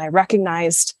calm. And I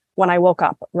recognized when I woke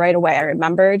up right away, I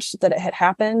remembered that it had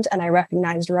happened, and I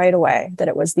recognized right away that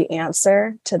it was the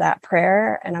answer to that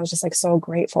prayer. And I was just like so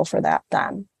grateful for that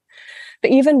then.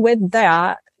 But even with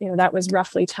that, that was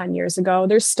roughly 10 years ago.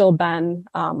 There's still been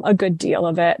a good deal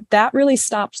of it. That really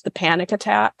stopped the panic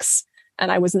attacks,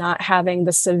 and I was not having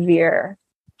the severe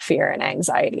fear and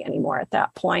anxiety anymore at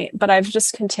that point. But I've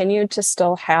just continued to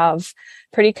still have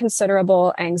pretty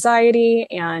considerable anxiety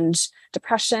and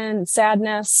depression and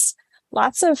sadness,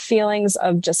 lots of feelings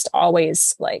of just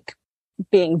always like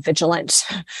being vigilant.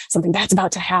 Something bad's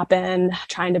about to happen,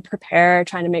 trying to prepare,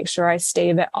 trying to make sure I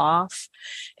stave it off.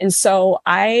 And so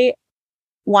I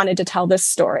wanted to tell this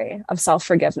story of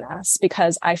self-forgiveness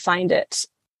because I find it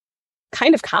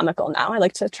kind of comical now. I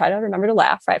like to try to remember to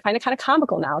laugh, right? I find it kind of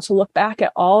comical now to look back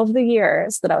at all of the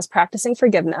years that I was practicing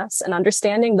forgiveness and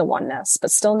understanding the oneness, but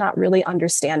still not really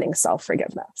understanding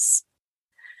self-forgiveness.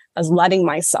 I was letting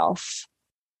myself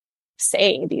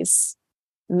say these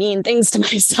mean things to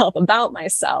myself about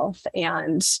myself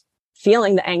and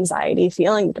feeling the anxiety,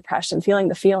 feeling the depression, feeling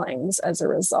the feelings as a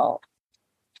result.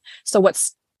 So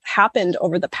what's happened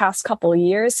over the past couple of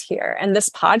years here, and this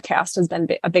podcast has been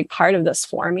a big part of this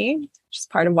for me, which is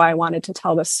part of why I wanted to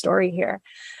tell this story here.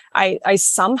 I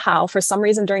somehow, for some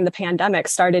reason during the pandemic,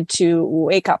 started to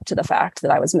wake up to the fact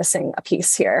that I was missing a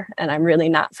piece here, and I'm really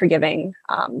not forgiving.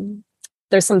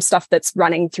 There's some stuff that's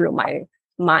running through my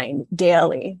mind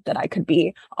daily that I could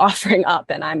be offering up,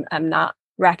 and I'm not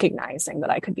recognizing that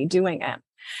I could be doing it.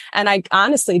 And I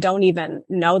honestly don't even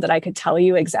know that I could tell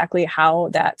you exactly how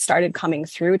that started coming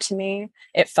through to me.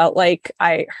 It felt like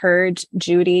I heard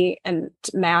Judy and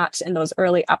Matt in those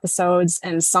early episodes,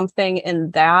 and something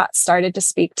in that started to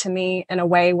speak to me in a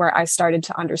way where I started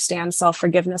to understand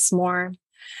self-forgiveness more.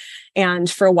 And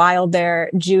for a while there,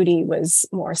 Judy was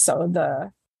more so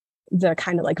the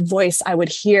kind of like voice I would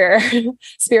hear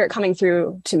spirit coming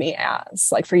through to me as.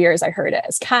 Like for years, I heard it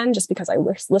as Ken, just because I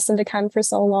listened to Ken for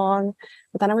so long.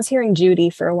 But then I was hearing Judy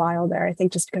for a while there, I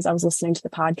think just because I was listening to the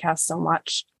podcast so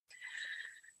much.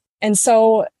 And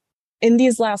so in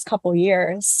these last couple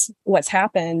years, what's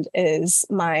happened is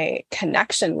my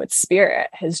connection with spirit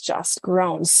has just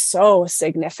grown so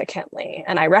significantly.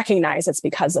 And I recognize it's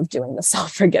because of doing the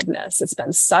self-forgiveness. It's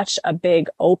been such a big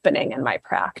opening in my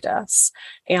practice.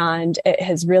 And it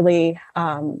has really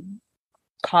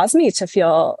caused me to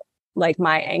feel like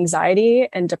my anxiety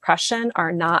and depression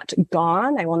are not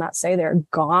gone. I will not say they're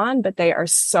gone, but they are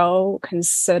so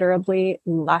considerably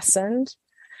lessened.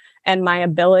 And my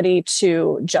ability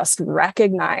to just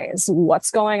recognize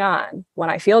what's going on when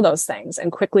I feel those things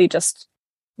and quickly just,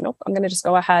 nope, I'm going to just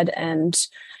go ahead and,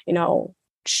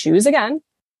 choose again.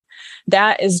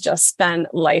 That has just been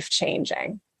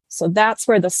life-changing. So that's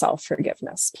where the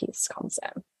self-forgiveness piece comes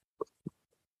in.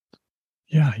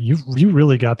 Yeah, you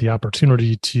really got the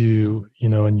opportunity to,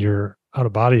 in your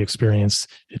out-of-body experience,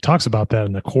 it talks about that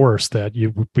in the course, that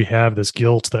we have this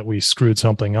guilt that we screwed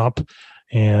something up.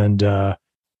 And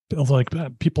like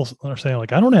people are saying,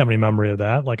 like, I don't have any memory of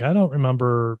that. Like, I don't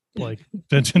remember like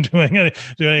doing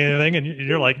anything. And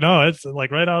you're like, no, it's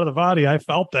like right out of the body. I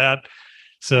felt that.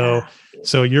 So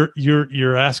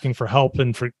you're asking for help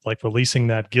and for like releasing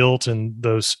that guilt and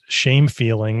those shame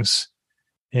feelings.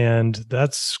 And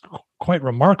that's quite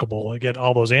remarkable to get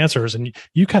all those answers. And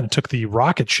you kind of took the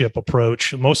rocket ship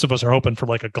approach. Most of us are hoping for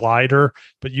like a glider,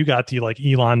 but you got the like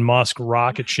Elon Musk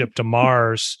rocket ship to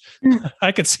Mars.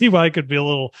 I could see why it could be a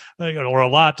little or a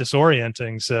lot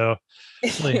disorienting. So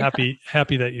really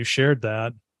happy that you shared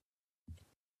that.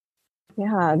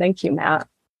 Yeah. Thank you, Matt.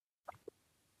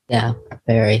 Yeah,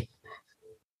 very.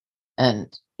 And,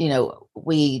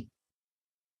 we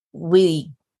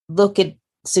look at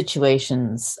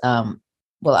situations,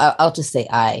 I'll just say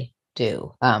I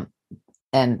do,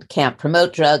 and can't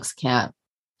promote drugs, can't,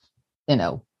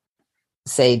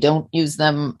 say don't use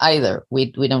them either.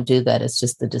 We don't do that. It's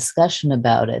just the discussion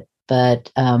about it.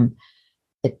 But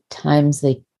at times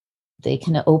they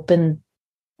can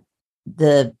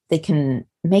they can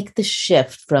make the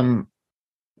shift from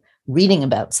reading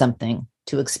about something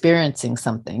to experiencing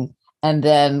something and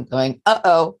then going,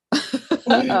 uh-oh,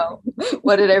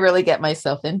 what did I really get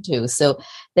myself into? So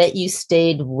that you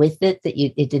stayed with it, that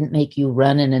it didn't make you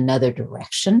run in another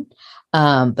direction,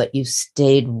 but you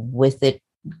stayed with it,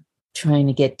 trying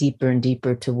to get deeper and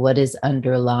deeper to what is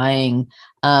underlying,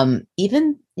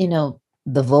 even,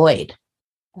 the void,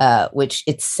 which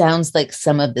it sounds like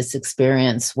some of this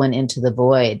experience went into the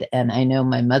void. And I know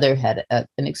my mother had an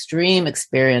extreme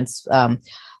experience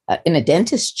in a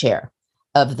dentist chair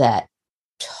of that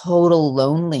total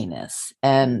loneliness,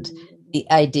 and the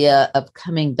idea of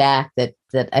coming back, that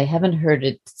I haven't heard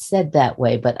it said that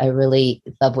way, but I really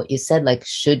love what you said. Like,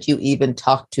 should you even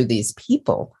talk to these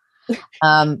people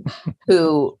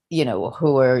who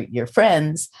are your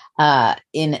friends,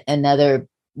 in another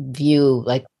view,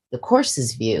 like the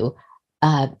course's view,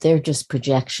 they're just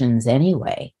projections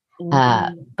anyway,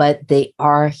 but they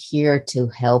are here to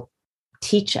help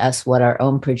teach us what our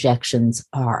own projections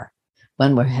are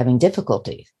when we're having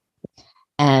difficulty.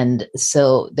 And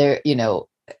so there,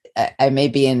 I may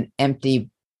be an empty,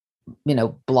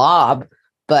 blob,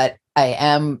 but I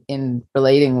am, in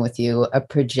relating with you, a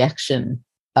projection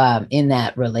in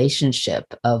that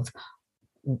relationship of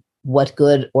what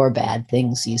good or bad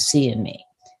things you see in me,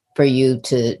 for you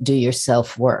to do your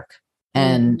self-work.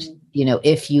 And,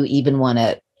 if you even want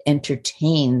to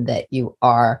entertain that you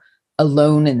are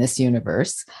alone in this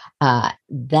universe,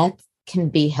 that can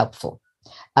be helpful.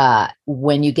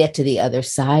 When you get to the other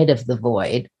side of the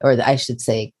void, or I should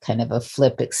say kind of a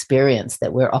flip experience,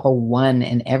 that we're all one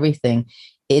in everything,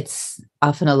 it's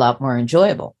often a lot more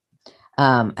enjoyable.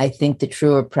 I think the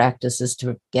truer practice is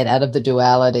to get out of the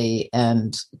duality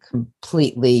and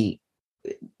completely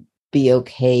be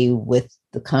okay with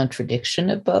the contradiction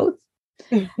of both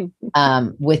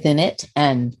within it,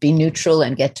 and be neutral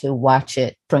and get to watch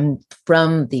it from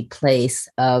the place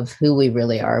of who we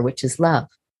really are, which is love.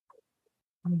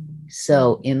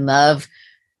 So in love,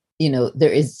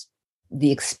 there is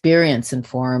the experience and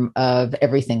form of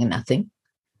everything and nothing,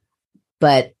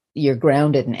 but you're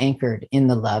grounded and anchored in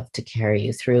the love to carry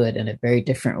you through it in a very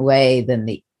different way than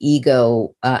the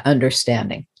ego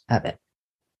understanding of it.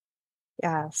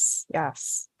 Yes,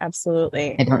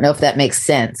 absolutely. I don't know if that makes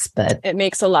sense, but it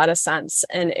makes a lot of sense.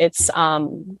 And it's,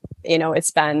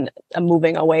 it's been a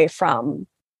moving away from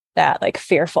that like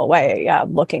fearful way,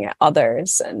 looking at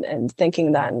others and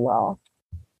thinking then, well,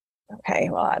 okay,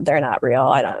 well, they're not real.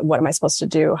 What am I supposed to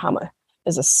do?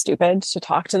 Is this stupid to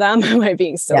talk to them? Am I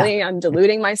being silly? Yeah. I'm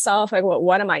deluding myself. Like,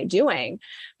 what am I doing?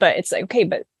 But it's like, okay,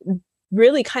 but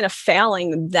really kind of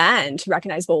failing then to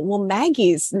recognize, well,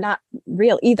 Maggie's not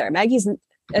real either. Maggie's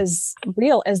as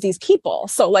real as these people.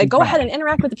 So like, go ahead and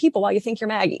interact with the people while you think you're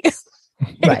Maggie.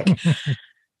 Right.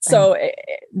 So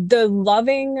the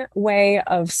loving way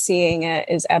of seeing it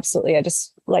is absolutely, I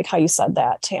just like how you said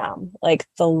that, Tam, like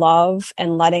the love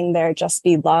and letting there just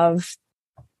be love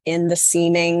in the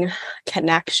seeming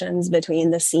connections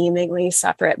between the seemingly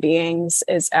separate beings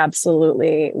is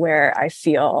absolutely where I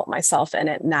feel myself in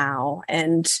it now.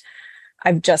 And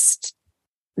I've just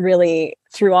really,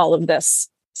 through all of this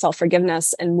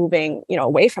self-forgiveness and moving,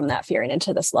 away from that fear and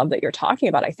into this love that you're talking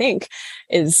about, I think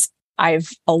is I've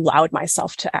allowed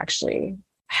myself to actually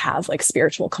have like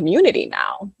spiritual community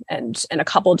now. And in a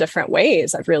couple different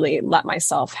ways, I've really let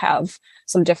myself have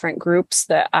some different groups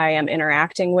that I am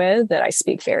interacting with, that I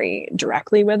speak very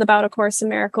directly with about A Course in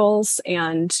Miracles.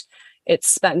 And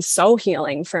it's been so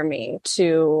healing for me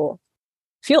to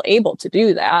feel able to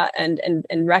do that and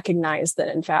recognize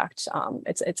that, in fact,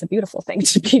 it's a beautiful thing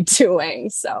to be doing.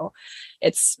 So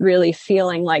it's really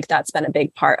feeling like that's been a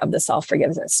big part of the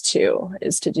self-forgiveness too,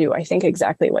 is to do, I think,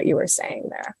 exactly what you were saying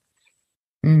there.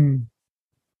 I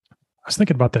was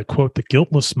thinking about that quote, the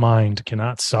guiltless mind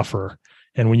cannot suffer.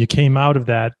 And when you came out of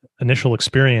that initial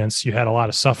experience, you had a lot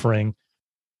of suffering,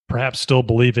 perhaps still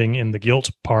believing in the guilt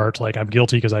part, like I'm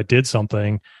guilty because I did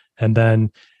something. And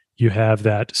then you have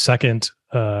that second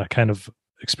kind of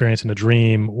experience in a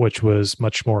dream, which was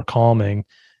much more calming.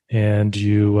 And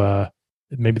you,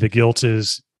 maybe the guilt,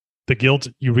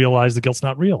 you realize the guilt's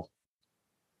not real.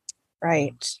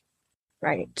 Right.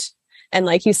 And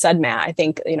like you said, Matt, I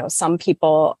think, some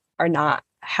people are not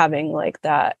having like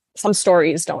that. Some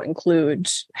stories don't include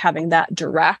having that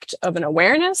direct of an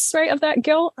awareness, right, of that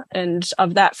guilt and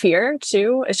of that fear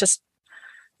too. It's just,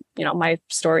 my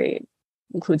story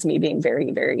includes me being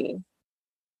very, very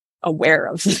aware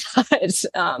of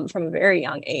that from a very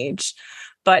young age.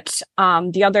 But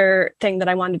the other thing that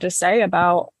I wanted to say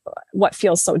about what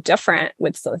feels so different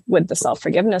with the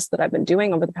self-forgiveness that I've been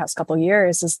doing over the past couple of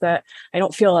years is that I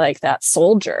don't feel like that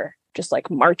soldier just like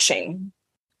marching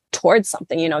towards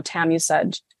something. Tam, you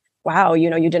said, wow, you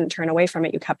didn't turn away from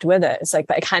it. You kept with it. It's like,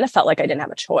 but I kind of felt like I didn't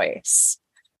have a choice.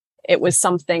 It was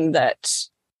something that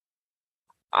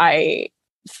I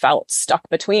felt stuck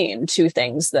between two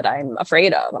things that I'm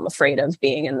afraid of. I'm afraid of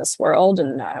being in this world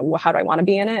and how do I want to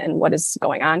be in it and what is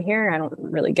going on here? I don't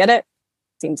really get it.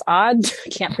 Seems odd.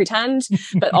 Can't pretend.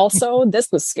 But also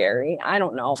this was scary. I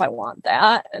don't know if I want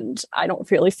that. And I don't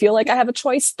really feel like I have a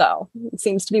choice though. It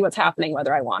seems to be what's happening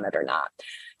whether I want it or not.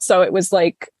 So it was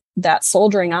like that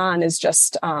soldiering on is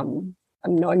just, I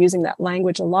know I'm using that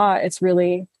language a lot. It's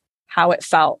really how it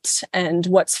felt and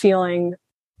what's feeling.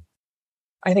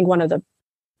 I think one of the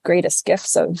greatest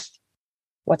gifts of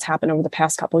what's happened over the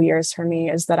past couple of years for me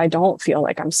is that I don't feel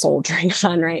like I'm soldiering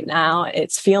on right now.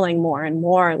 It's feeling more and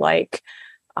more like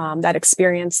that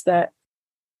experience that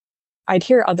I'd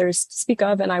hear others speak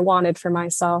of and I wanted for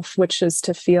myself, which is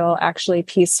to feel actually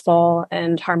peaceful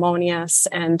and harmonious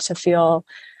and to feel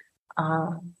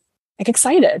like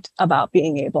excited about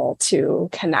being able to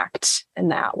connect in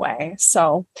that way.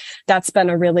 So that's been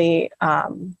a really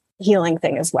healing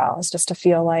thing as well, is just to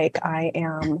feel like I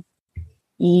am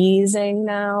easing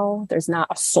now. There's not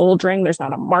a soldiering, there's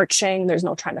not a marching, there's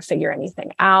no trying to figure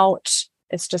anything out.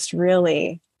 It's just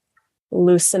really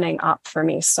loosening up for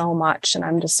me so much. And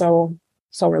I'm just so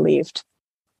relieved.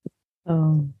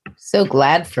 Oh, so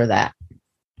glad for that.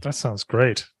 That sounds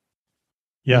great.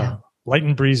 Yeah. Light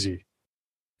and breezy.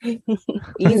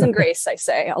 Ease and grace, I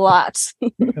say a lot.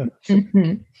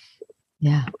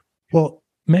 Yeah. Well,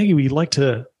 Maggie, we'd like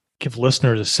to give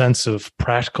listeners a sense of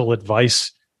practical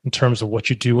advice in terms of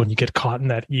what you do when you get caught in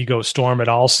that ego storm. It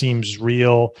all seems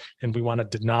real and we want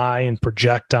to deny and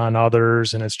project on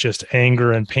others. And it's just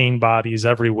anger and pain bodies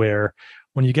everywhere.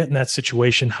 When you get in that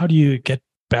situation, how do you get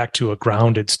back to a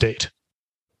grounded state?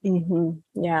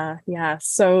 Mm-hmm. Yeah.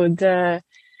 So the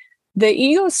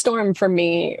ego storm for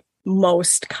me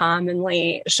most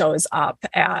commonly shows up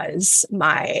as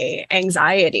my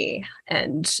anxiety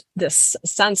and this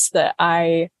sense that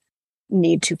I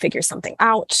need to figure something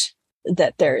out,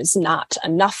 that there's not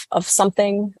enough of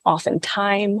something,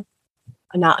 oftentimes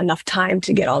not enough time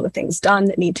to get all the things done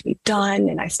that need to be done.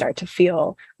 And I start to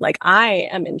feel like I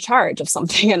am in charge of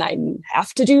something and I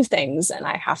have to do things and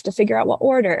I have to figure out what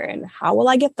order and how will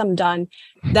I get them done.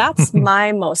 That's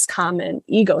my most common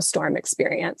ego storm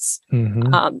experience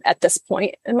at this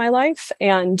point in my life.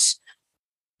 And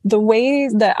the way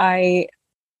that I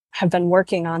have been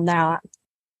working on that,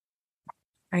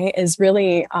 right, is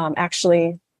really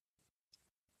actually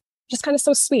just kind of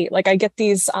so sweet. Like I get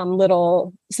these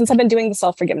since I've been doing the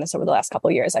self-forgiveness over the last couple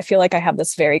of years, I feel like I have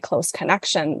this very close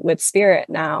connection with spirit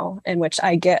now, in which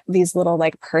I get these little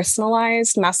like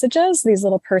personalized messages, these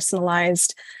little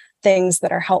personalized things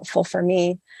that are helpful for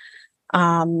me.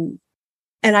 And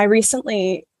I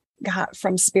recently got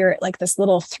from spirit like this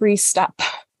little 3-step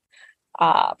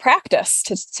practice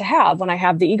to have when I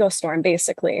have the ego storm,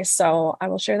 basically. So I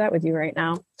will share that with you right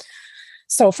now.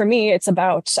 So for me, it's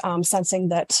about sensing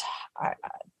that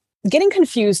getting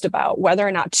confused about whether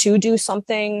or not to do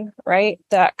something, right?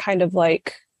 That kind of,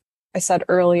 like I said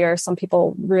earlier, some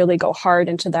people really go hard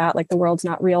into that, like the world's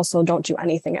not real, so don't do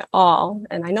anything at all.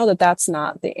 And I know that that's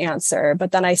not the answer,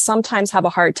 but then I sometimes have a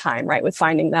hard time, right, with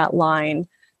finding that line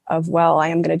of, well, I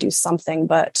am going to do something,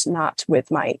 but not with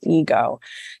my ego.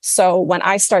 So when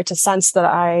I start to sense that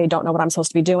I don't know what I'm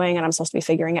supposed to be doing and I'm supposed to be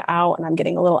figuring it out and I'm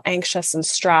getting a little anxious and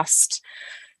stressed,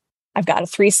 I've got a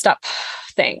 3-step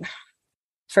thing.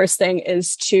 First thing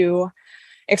is to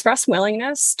express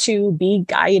willingness to be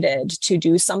guided to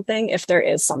do something if there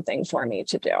is something for me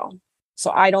to do.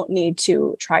 So I don't need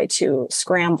to try to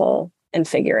scramble and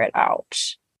figure it out.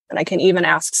 And I can even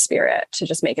ask spirit to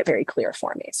just make it very clear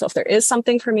for me. So if there is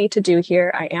something for me to do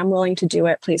here, I am willing to do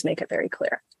it. Please make it very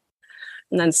clear.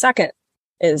 And then second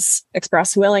is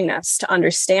express willingness to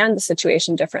understand the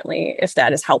situation differently if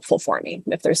that is helpful for me,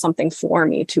 if there's something for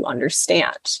me to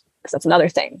understand. Because that's another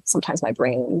thing. Sometimes my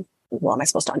brain, well, am I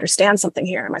supposed to understand something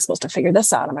here? Am I supposed to figure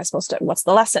this out? Am I supposed to, what's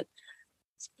the lesson?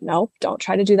 No, don't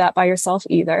try to do that by yourself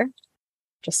either.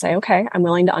 Just say, okay, I'm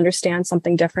willing to understand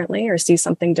something differently or see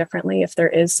something differently if there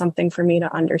is something for me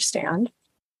to understand.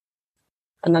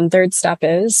 And then third step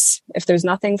is, if there's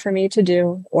nothing for me to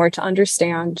do or to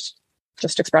understand,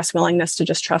 just express willingness to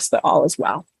just trust that all is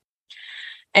well.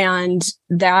 And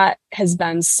that has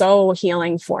been so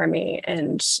healing for me.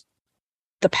 And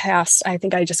the past, I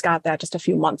think I just got that just a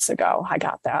few months ago. I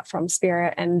got that from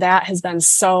spirit, and that has been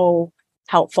so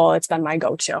helpful. It's been my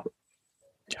go-to.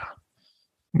 Yeah.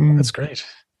 That's great.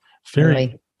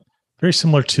 Very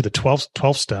similar to the 12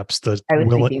 steps. The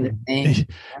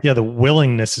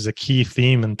willingness is a key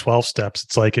theme in 12 steps.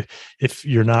 It's like if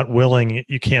you're not willing,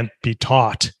 you can't be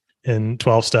taught in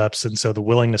 12 steps. And so the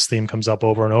willingness theme comes up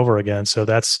over and over again. So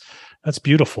that's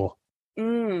beautiful.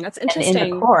 That's interesting. And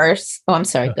in the course, I'm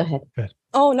sorry, go ahead.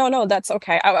 Oh, no, that's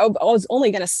okay. I was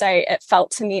only going to say it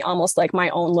felt to me almost like my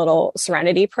own little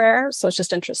serenity prayer. So it's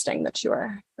just interesting that you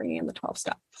are bringing in the 12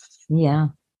 steps. Yeah.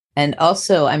 And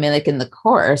also, I mean, like in the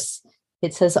course,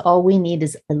 it says all we need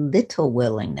is a little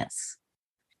willingness.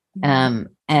 And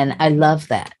I love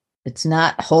that. It's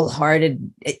not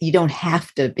wholehearted. You don't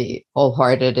have to be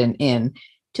wholehearted and in.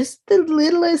 Just the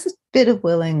littlest bit of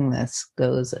willingness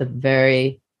goes a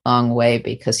very long way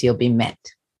because you'll be met.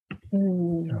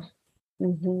 Yeah.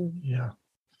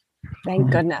 Thank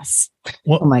goodness.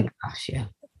 Well, oh my gosh, yeah.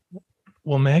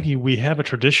 Well, Maggie, we have a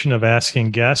tradition of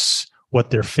asking guests what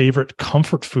their favorite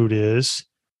comfort food is,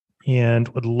 and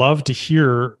would love to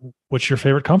hear what your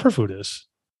favorite comfort food is.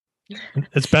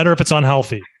 It's better if it's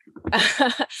unhealthy.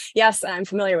 Yes, I'm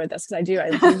familiar with this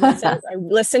because I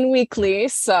listen weekly,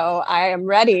 so I am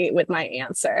ready with my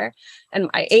answer. And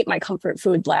I ate my comfort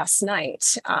food last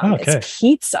night. It's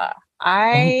pizza.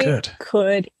 I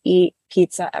could eat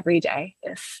pizza every day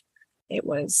if it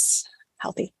was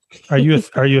healthy. Are you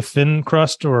a thin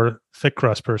crust or thick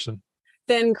crust person?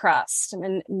 Thin crust. I'm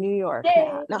in New York.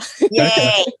 Yay! No.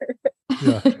 Yay!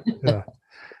 Yeah.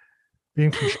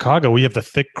 Being from Chicago, we have the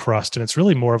thick crust, and it's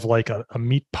really more of like a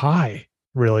meat pie.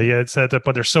 Really,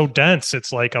 but they're so dense.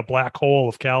 It's like a black hole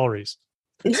of calories.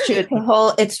 It's true.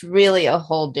 It's really a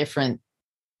whole different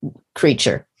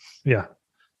creature. Yeah.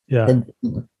 I'm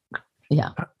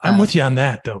with you on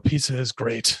that, though. Pizza is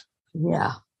great.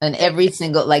 Yeah, and every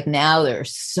single now there are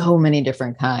so many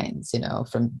different kinds.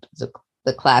 From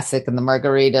the classic and the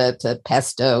margarita to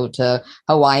pesto to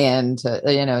Hawaiian to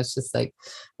it's just like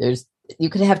you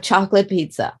could have chocolate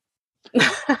pizza.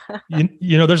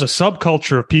 There's a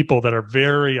subculture of people that are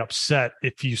very upset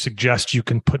if you suggest you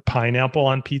can put pineapple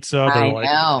on pizza. I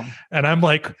know. And I'm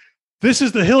like, this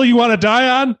is the hill you want to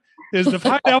die on? Is the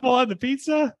pineapple on the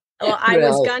pizza? Well, I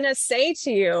was gonna say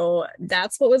to you,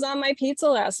 that's what was on my pizza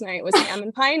last night was ham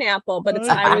and pineapple. But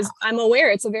I'm aware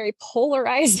it's a very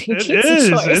polarizing pizza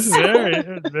choice. It's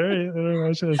very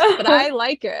much is. But I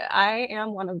like it. I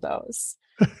am one of those.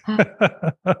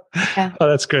 Yeah. Oh,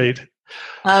 that's great.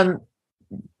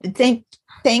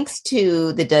 Thanks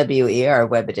to the WER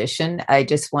web edition, I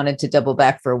just wanted to double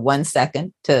back for 1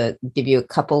 second to give you a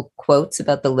couple quotes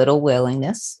about the little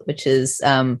willingness, which is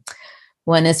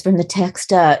one is from the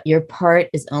text, your part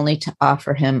is only to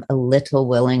offer him a little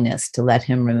willingness to let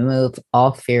him remove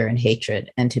all fear and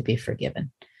hatred and to be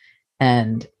forgiven.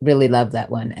 And really love that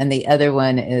one. And the other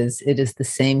one is, it is the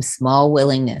same small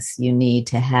willingness you need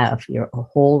to have your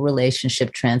whole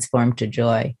relationship transformed to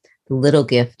joy, the little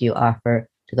gift you offer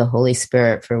to the Holy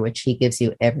Spirit for which he gives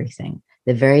you everything,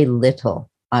 the very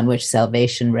little on which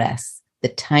salvation rests, the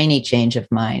tiny change of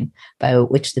mind by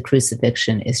which the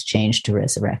crucifixion is changed to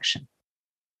resurrection.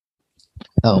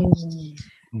 Oh,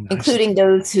 Nice. including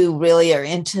those who really are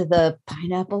into the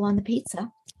pineapple on the pizza.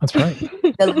 That's right.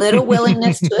 The little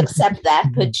willingness to accept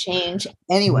that could change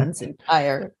anyone's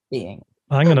entire being.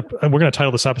 We're gonna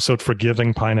title this episode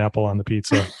 "Forgiving Pineapple on the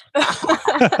Pizza."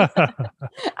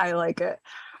 I like it.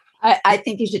 I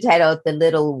think you should title it "The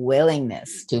Little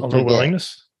Willingness to Forgive."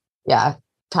 Willingness. Yeah,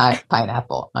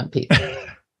 pineapple on pizza.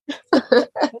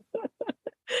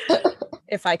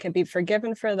 If I can be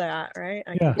forgiven for that, right?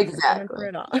 I Yeah. can be forgiven for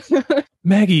it all.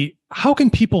 Maggie, how can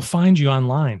people find you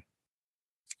online?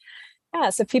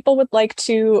 Yes, if people would like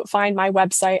to find my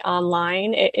website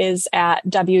online, it is at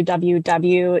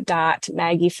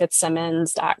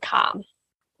www.maggiefitzsimmons.com.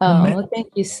 Oh, thank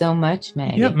you so much,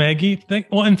 Maggie. Yeah, Maggie.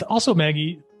 And also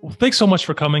Maggie, thanks so much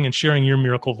for coming and sharing your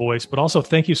miracle voice, but also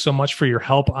thank you so much for your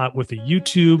help with the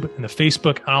YouTube and the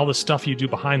Facebook and all the stuff you do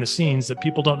behind the scenes that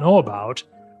people don't know about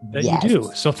that you do.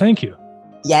 So thank you.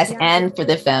 Yes, and for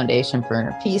the Foundation for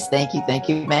Inner Peace. Thank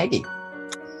you, Maggie.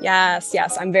 Yes.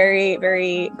 I'm very,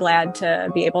 very glad to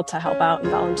be able to help out and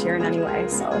volunteer in any way.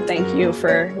 So thank you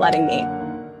for letting me.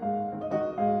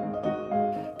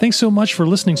 Thanks so much for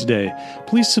listening today.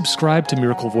 Please subscribe to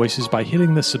Miracle Voices by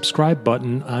hitting the subscribe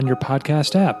button on your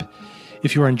podcast app.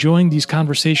 If you are enjoying these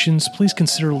conversations, please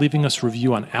consider leaving us a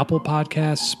review on Apple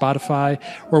Podcasts, Spotify,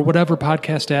 or whatever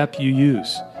podcast app you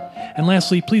use. And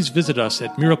lastly, please visit us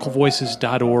at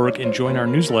miraclevoices.org and join our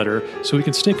newsletter so we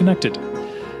can stay connected.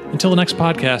 Until the next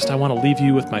podcast, I want to leave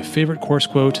you with my favorite course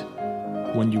quote: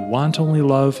 "When you want only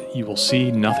love, you will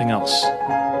see nothing else."